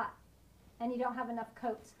too hot and you don't have enough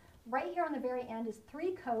coats. Right here on the very end is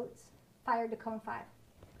 3 coats fired to cone 5.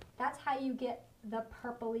 That's how you get the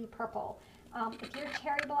purpley purple. If your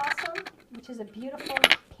cherry blossom, which is a beautiful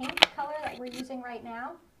pink color that we're using right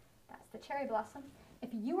now, that's the cherry blossom. If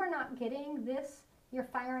you are not getting this, you're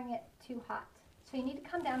firing it too hot. So you need to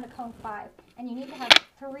come down to cone 5, and you need to have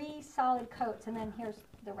 3 solid coats, and then here's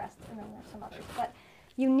the rest, and then there's some others. But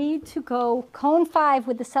you need to go cone 5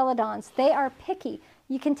 with the Celadons. They are picky.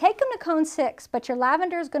 You can take them to cone 6, but your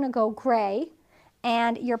lavender is going to go gray,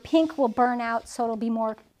 and your pink will burn out, so it'll be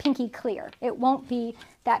more pinky clear. It won't be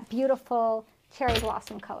that beautiful cherry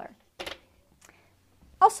blossom color.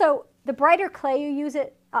 Also, the brighter clay you use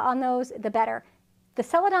it on those, the better. The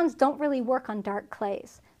Celadons don't really work on dark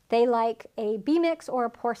clays. They like a B-mix or a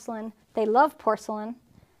porcelain. They love porcelain.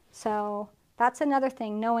 So that's another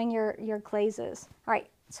thing, knowing your glazes. All right,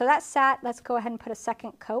 so that's sat. Let's go ahead and put a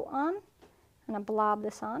second coat on. I'm going to blob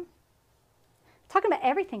this on. Talking about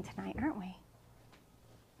everything tonight, aren't we?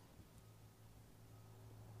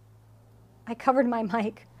 I covered my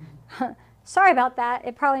mic. Sorry about that.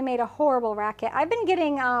 It probably made a horrible racket. I've been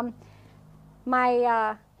getting,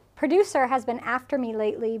 my producer has been after me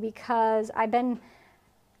lately because I've been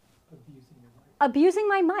abusing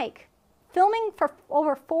my mic. Filming for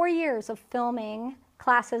over 4 years of filming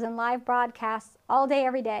classes and live broadcasts all day,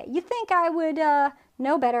 every day. You think I would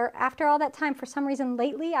know better. After all that time, for some reason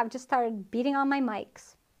lately, I've just started beating on my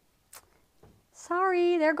mics.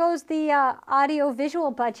 Sorry, there goes the audio-visual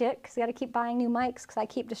budget, because I got to keep buying new mics because I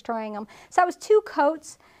keep destroying them. So that was 2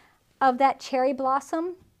 coats of that cherry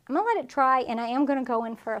blossom. I'm going to let it dry, and I am going to go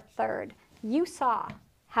in for a third. You saw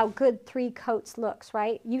how good 3 coats looks,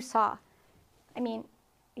 right? You saw. I mean,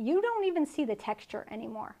 you don't even see the texture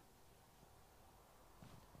anymore.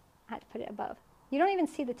 I had to put it above. You don't even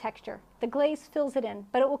see the texture. The glaze fills it in,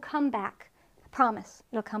 but it will come back. I promise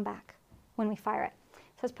it'll come back when we fire it.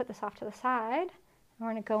 So let's put this off to the side, and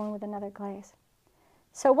we're going to go in with another glaze.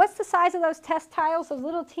 So what's the size of those test tiles, those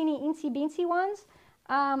little teeny eensy beansy ones?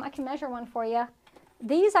 I can measure one for you.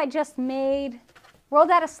 These I just made,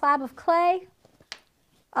 rolled out a slab of clay,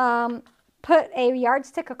 put a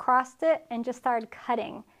yardstick across it, and just started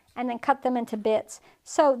cutting, and then cut them into bits.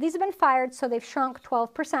 So these have been fired, so they've shrunk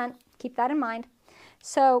 12%. Keep that in mind.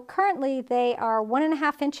 So currently they are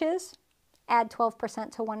 1.5 inches. Add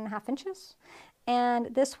 12% to 1.5 inches.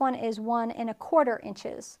 And this one is 1.25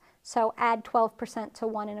 inches. So add 12% to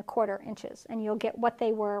 1.25 inches, and you'll get what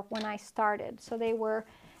they were when I started. So they were,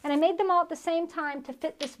 and I made them all at the same time to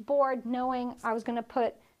fit this board, knowing I was going to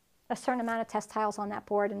put a certain amount of test tiles on that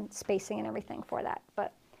board and spacing and everything for that.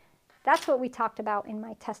 But that's what we talked about in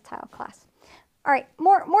my test tile class. All right,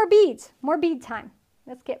 more beads, more bead time.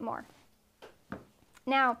 Let's get more.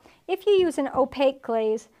 Now, if you use an opaque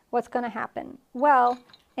glaze, what's going to happen? Well,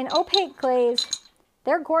 an opaque glaze,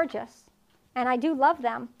 they're gorgeous, and I do love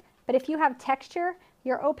them, but if you have texture,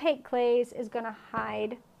 your opaque glaze is going to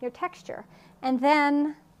hide your texture. And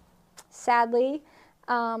then sadly,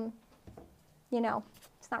 you know,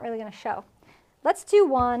 it's not really going to show. Let's do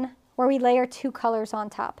one where we layer 2 colors on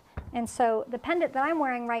top. And so the pendant that I'm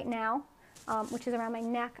wearing right now, which is around my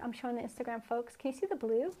neck, I'm showing the Instagram folks. Can you see the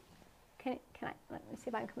blue? Can I, let me see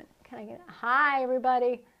if I can come in. Can I get it? Hi,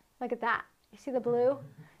 everybody. Look at that. You see the blue?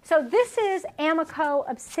 So this is Amico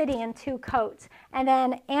Obsidian 2 coats, and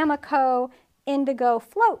then Amico Indigo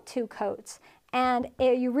Float 2 coats. And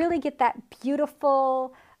you really get that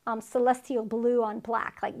beautiful celestial blue on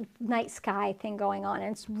black, like night sky thing going on,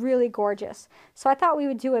 and it's really gorgeous. So I thought we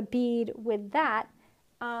would do a bead with that.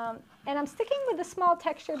 And I'm sticking with the small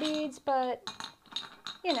texture beads, but,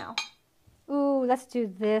 you know. Ooh, let's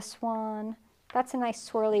do this one. That's a nice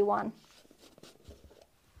swirly one.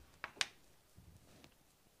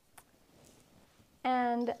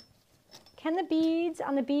 And can the beads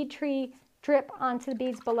on the bead tree drip onto the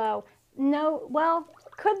beads below? No, well,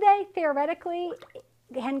 could they theoretically?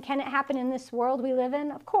 Can it happen in this world we live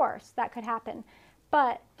in? Of course, that could happen.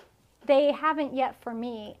 But they haven't yet for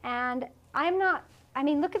me. And I'm not, I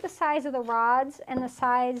mean, look at the size of the rods and the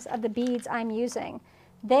size of the beads I'm using.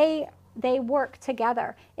 They work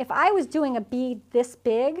together. If I was doing a bead this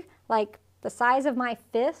big, like the size of my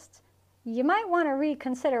fist, you might want to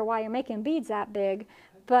reconsider why you're making beads that big.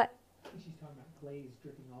 But She's talking about glaze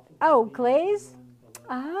dripping off of oh, the bead glaze? below.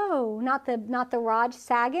 Oh, not the rod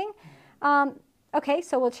sagging. Okay,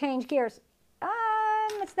 so we'll change gears.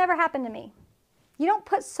 It's never happened to me. You don't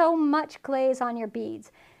put so much glaze on your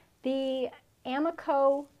beads. The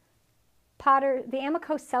Amico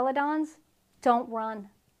Celadons don't run.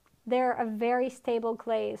 They're a very stable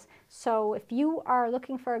glaze. So if you are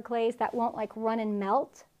looking for a glaze that won't like run and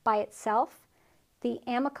melt by itself, the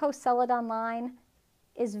Amico Celadon line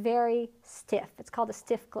is very stiff. It's called a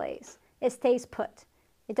stiff glaze. It stays put.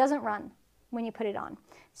 It doesn't run when you put it on.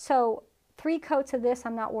 So 3 coats of this,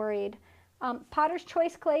 I'm not worried. Potter's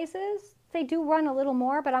Choice glazes, they do run a little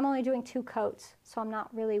more, but I'm only doing 2 coats, so I'm not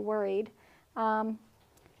really worried. But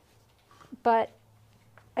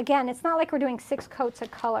again, it's not like we're doing 6 coats of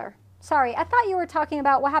color. Sorry, I thought you were talking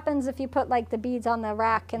about what happens if you put like the beads on the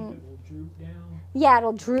rack and... It will droop down. Yeah,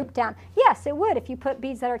 it'll droop down. Yes, it would if you put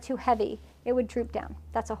beads that are too heavy. It would droop down.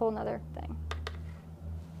 That's a whole nother thing.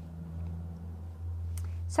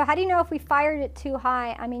 So how do you know if we fired it too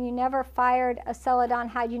high? I mean, you never fired a Celadon.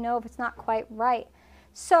 How do you know if it's not quite right?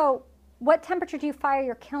 So what temperature do you fire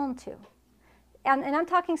your kiln to? And I'm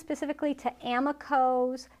talking specifically to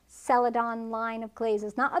Amico's Celadon line of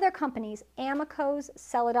glazes, not other companies, Amico's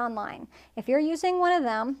Celadon line. If you're using one of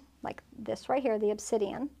them, like this right here, the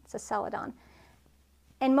Obsidian, it's a Celadon,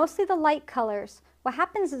 and mostly the light colors, what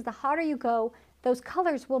happens is the hotter you go, those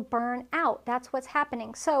colors will burn out. That's what's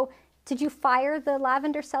happening. So did you fire the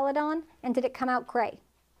lavender Celadon and did it come out gray?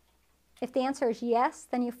 If the answer is yes,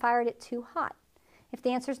 then you fired it too hot. If the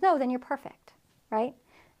answer is no, then you're perfect, right?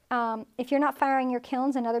 If you're not firing your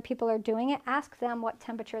kilns and other people are doing it, ask them what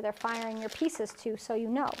temperature they're firing your pieces to so you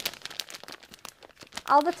know.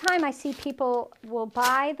 All the time I see people will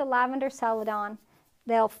buy the lavender Celadon,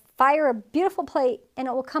 they'll fire a beautiful plate and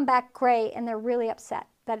it will come back gray and they're really upset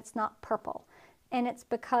that it's not purple. And it's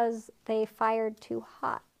because they fired too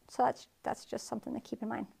hot. So that's just something to keep in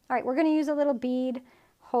mind. All right, we're going to use a little bead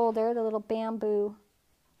holder, the little bamboo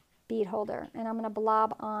bead holder, and I'm going to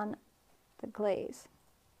blob on the glaze.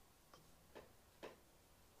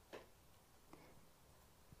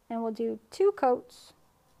 And we'll do 2 coats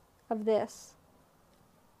of this,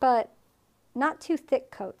 but not 2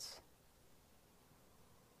 thick coats.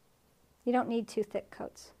 You don't need 2 thick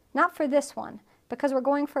coats. Not for this one, because we're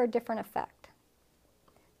going for a different effect.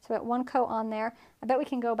 So at 1 coat on there. I bet we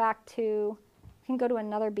can go back to, we can go to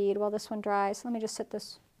another bead while this one dries. Let me just set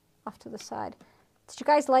this off to the side. Did you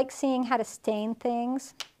guys like seeing how to stain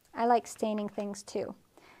things? I like staining things too.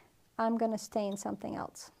 I'm going to stain something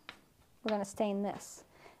else. We're going to stain this.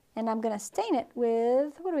 And I'm going to stain it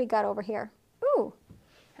with, what do we got over here? Ooh,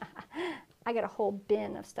 I got a whole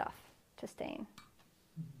bin of stuff to stain.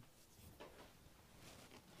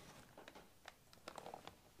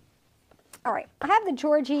 All right, I have the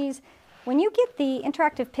Georgie's. When you get the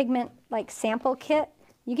interactive pigment like sample kit,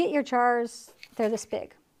 you get your jars, they're this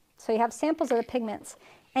big. So you have samples of the pigments.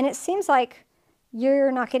 And it seems like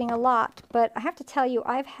you're not getting a lot, but I have to tell you,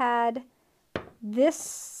 I've had this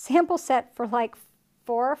sample set for like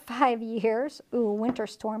 4 or 5 years. Ooh, Winter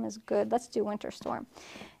Storm is good. Let's do Winter Storm.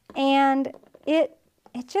 And it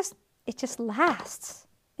just lasts.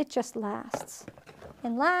 It just lasts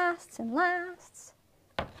and lasts and lasts.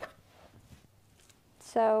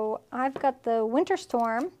 So I've got the Winter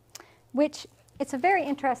Storm, which it's a very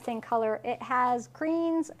interesting color. It has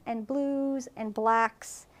greens and blues and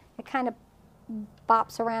blacks. It kind of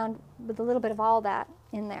bops around with a little bit of all that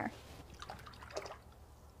in there.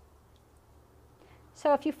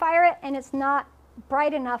 So if you fire it and it's not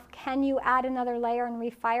bright enough, can you add another layer and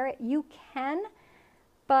refire it? You can,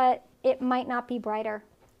 but it might not be brighter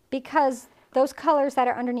because those colors that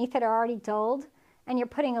are underneath it are already dulled, and you're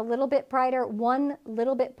putting a little bit brighter, one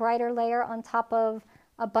little bit brighter layer on top of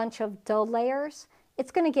a bunch of dull layers.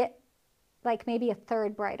 It's going to get like maybe a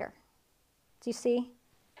third brighter. Do you see?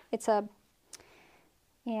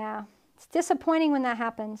 Yeah, it's disappointing when that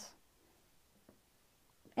happens.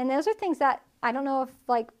 And those are things that I don't know if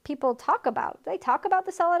like people talk about. They talk about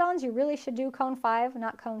the Celadons. You really should do cone 5,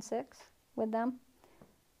 not cone 6 with them.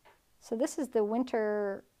 So this is the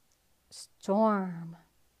winter storm.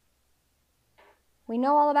 We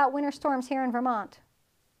know all about winter storms here in Vermont.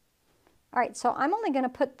 All right, so I'm only going to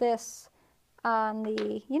put this on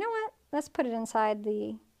the, you know what? Let's put it inside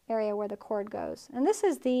the area where the cord goes. And this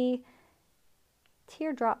is the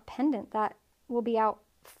teardrop pendant that will be out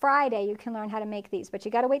Friday. You can learn how to make these, but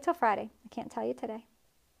you got to wait till Friday. I can't tell you today.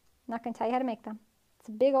 I'm not going to tell you how to make them. It's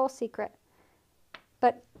a big old secret.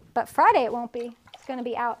 But Friday it won't be. It's going to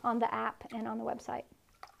be out on the app and on the website.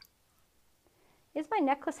 Is my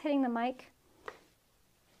necklace hitting the mic?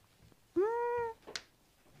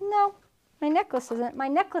 No, my necklace isn't. My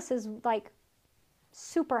necklace is like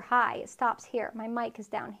super high. It stops here. My mic is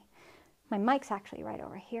down. My mic's actually right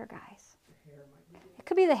over here, guys. It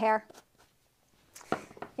could be the hair.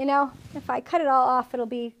 You know, if I cut it all off, it'll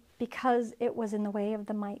be because it was in the way of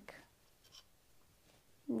the mic.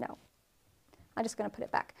 No. I'm just going to put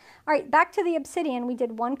it back. All right, back to the obsidian. We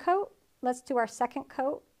did one coat. Let's do our second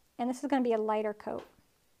coat. And this is going to be a lighter coat,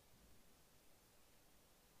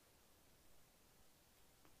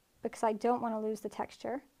 because I don't want to lose the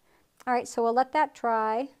texture. All right, so we'll let that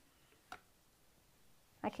dry.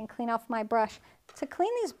 I can clean off my brush. To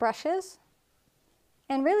clean these brushes,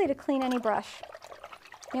 and really to clean any brush,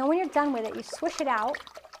 you know, when you're done with it, you swish it out,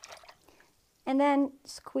 and then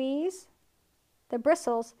squeeze the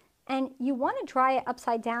bristles, and you want to dry it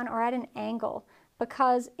upside down or at an angle,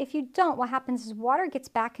 because if you don't, what happens is water gets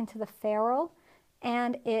back into the ferrule,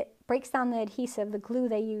 and it breaks down the adhesive, the glue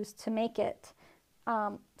they use to make it.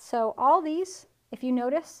 So all these, if you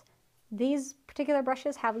notice, these particular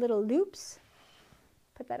brushes have little loops.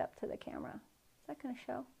 Put that up to the camera. Is that going to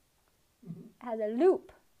show? Mm-hmm. It has a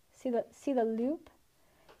loop. See the loop?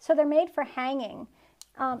 So they're made for hanging.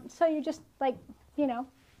 So you just like, you know,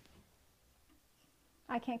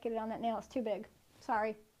 I can't get it on that nail. It's too big.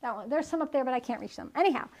 Sorry. That one. There's some up there, but I can't reach them.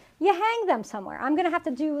 Anyhow, you hang them somewhere. I'm going to have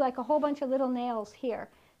to do like a whole bunch of little nails here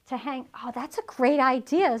to hang. Oh, that's a great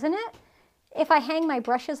idea, isn't it? If I hang my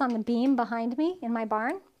brushes on the beam behind me in my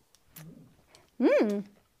barn.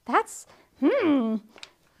 That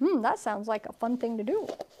sounds like a fun thing to do.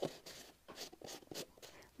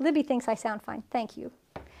 Libby thinks I sound fine. Thank you.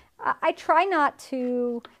 I try not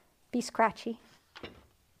to be scratchy.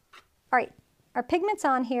 All right, our pigment's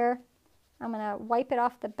on here. I'm going to wipe it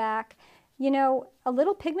off the back. You know, a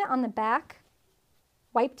little pigment on the back,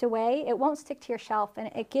 wiped away, it won't stick to your shelf, and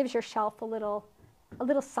it gives your shelf a little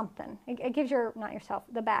something. It gives your, not yourself,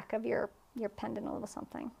 the back of your pendant a little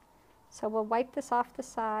something. So we'll wipe this off the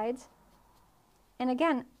sides. And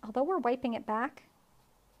again, although we're wiping it back,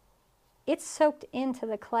 it's soaked into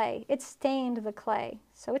the clay. It's stained the clay,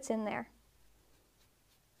 so it's in there.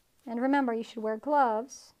 And remember, you should wear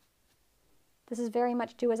gloves. This is very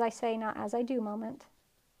much do as I say, not as I do moment.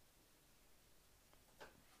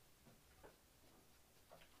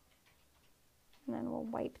 And then we'll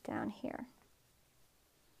wipe down here.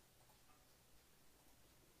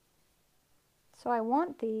 So I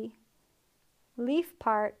want the leaf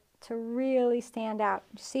part to really stand out.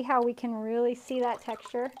 See how we can really see that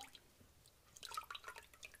texture?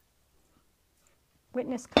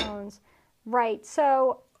 Witness cones. Right,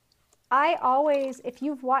 so I always, if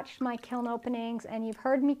you've watched my kiln openings and you've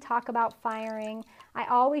heard me talk about firing, I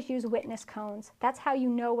always use witness cones. That's how you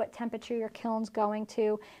know what temperature your kiln's going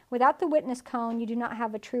to. Without the witness cone, you do not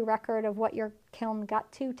have a true record of what your kiln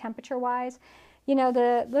got to temperature-wise. You know,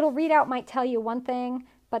 the little readout might tell you one thing,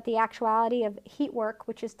 but the actuality of heat work,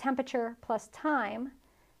 which is temperature plus time,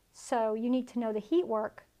 so you need to know the heat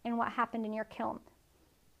work and what happened in your kiln.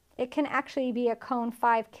 It can actually be a cone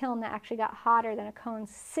 5 kiln that actually got hotter than a cone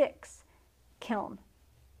 6 kiln.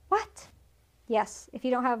 What? Yes, if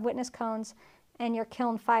you don't have witness cones and your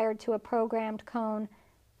kiln fired to a programmed cone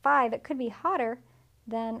 5, it could be hotter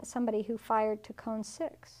than somebody who fired to cone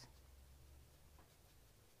 6.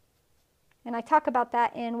 And I talk about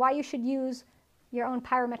that in why you should use your own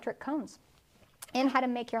pyrometric cones and how to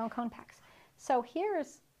make your own cone packs. So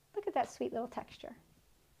here's, look at that sweet little texture.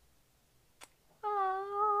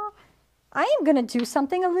 I am going to do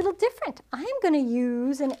something a little different. I am going to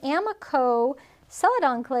use an Amico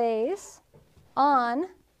Celadon glaze on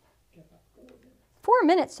 4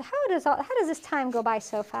 minutes. How does this time go by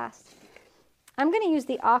so fast? I'm going to use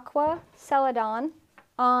the Aqua Celadon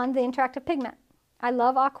on the interactive pigment. I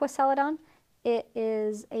love Aqua Celadon. It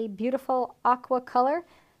is a beautiful aqua color.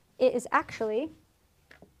 It is actually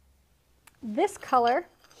this color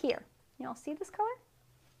here. You all see this color?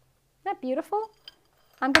 Isn't that beautiful?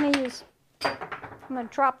 I'm going to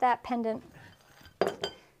drop that pendant.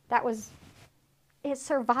 It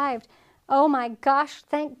survived. Oh my gosh,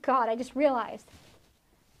 thank God. I just realized.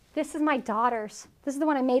 This is my daughter's. This is the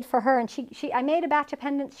one I made for her, and I made a batch of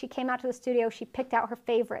pendants. She came out to the studio. She picked out her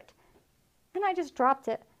favorite, and I just dropped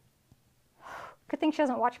it. Good thing she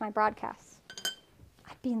doesn't watch my broadcasts.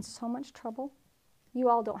 I'd be in so much trouble. You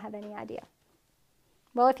all don't have any idea.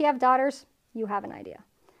 Well, if you have daughters, you have an idea.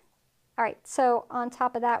 All right, so on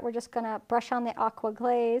top of that, we're just going to brush on the aqua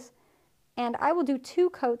glaze, and I will do 2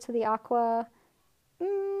 coats of the aqua,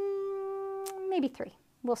 maybe 3.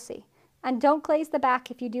 We'll see. And don't glaze the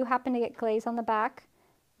back. If you do happen to get glaze on the back,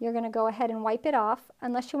 you're going to go ahead and wipe it off,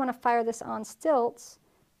 unless you want to fire this on stilts,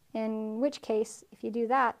 in which case, if you do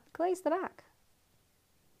that, glaze the back.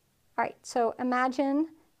 All right, so imagine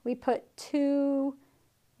we put 2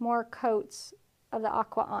 more coats of the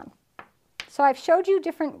aqua on. So I've showed you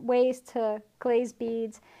different ways to glaze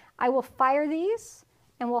beads. I will fire these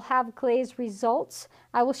and we'll have glaze results.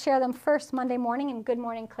 I will share them first Monday morning in Good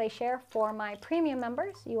Morning ClayShare for my premium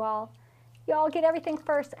members. You all get everything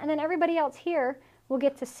first, and then everybody else here will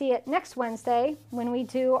get to see it next Wednesday when we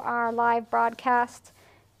do our live broadcast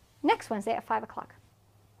next Wednesday at 5 o'clock.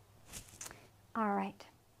 All right.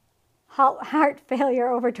 Heart failure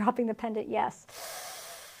over dropping the pendant, yes.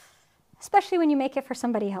 Especially when you make it for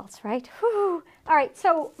somebody else, right? Whew. All right,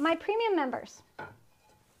 so my premium members,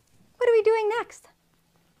 what are we doing next?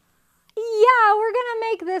 Yeah, we're gonna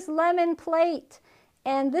make this lemon plate.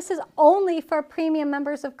 And this is only for premium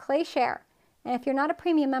members of ClayShare. And if you're not a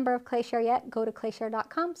premium member of ClayShare yet, go to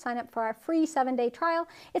clayshare.com, sign up for our free 7-day trial.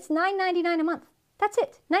 It's $9.99 a month. That's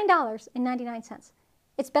it, $9.99.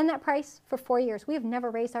 It's been that price for 4 years. We have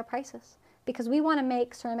never raised our prices because we want to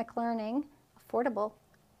make ceramic learning affordable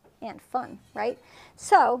and fun, right?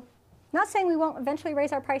 So, not saying we won't eventually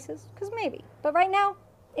raise our prices, because maybe, but right now,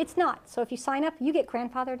 it's not. So if you sign up, you get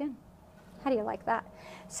grandfathered in. How do you like that?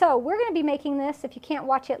 So we're going to be making this. If you can't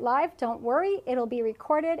watch it live, don't worry. It'll be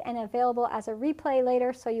recorded and available as a replay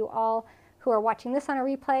later, so you all who are watching this on a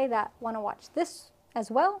replay that want to watch this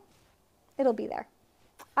as well, it'll be there.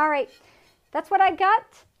 All right, that's what I got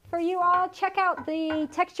for you all. Check out the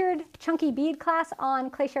textured chunky bead class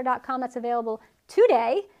on clayshare.com. That's available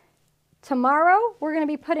today. Tomorrow, we're going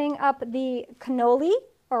to be putting up the cannoli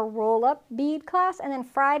or roll-up bead class, and then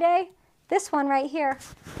Friday, this one right here,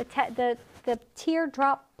 the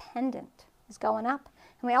teardrop pendant is going up.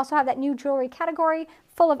 And we also have that new jewelry category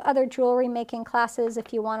full of other jewelry making classes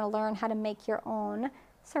if you want to learn how to make your own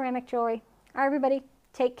ceramic jewelry. All right, everybody,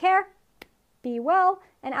 take care, be well,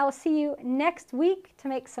 and I will see you next week to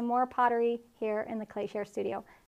make some more pottery here in the ClayShare studio.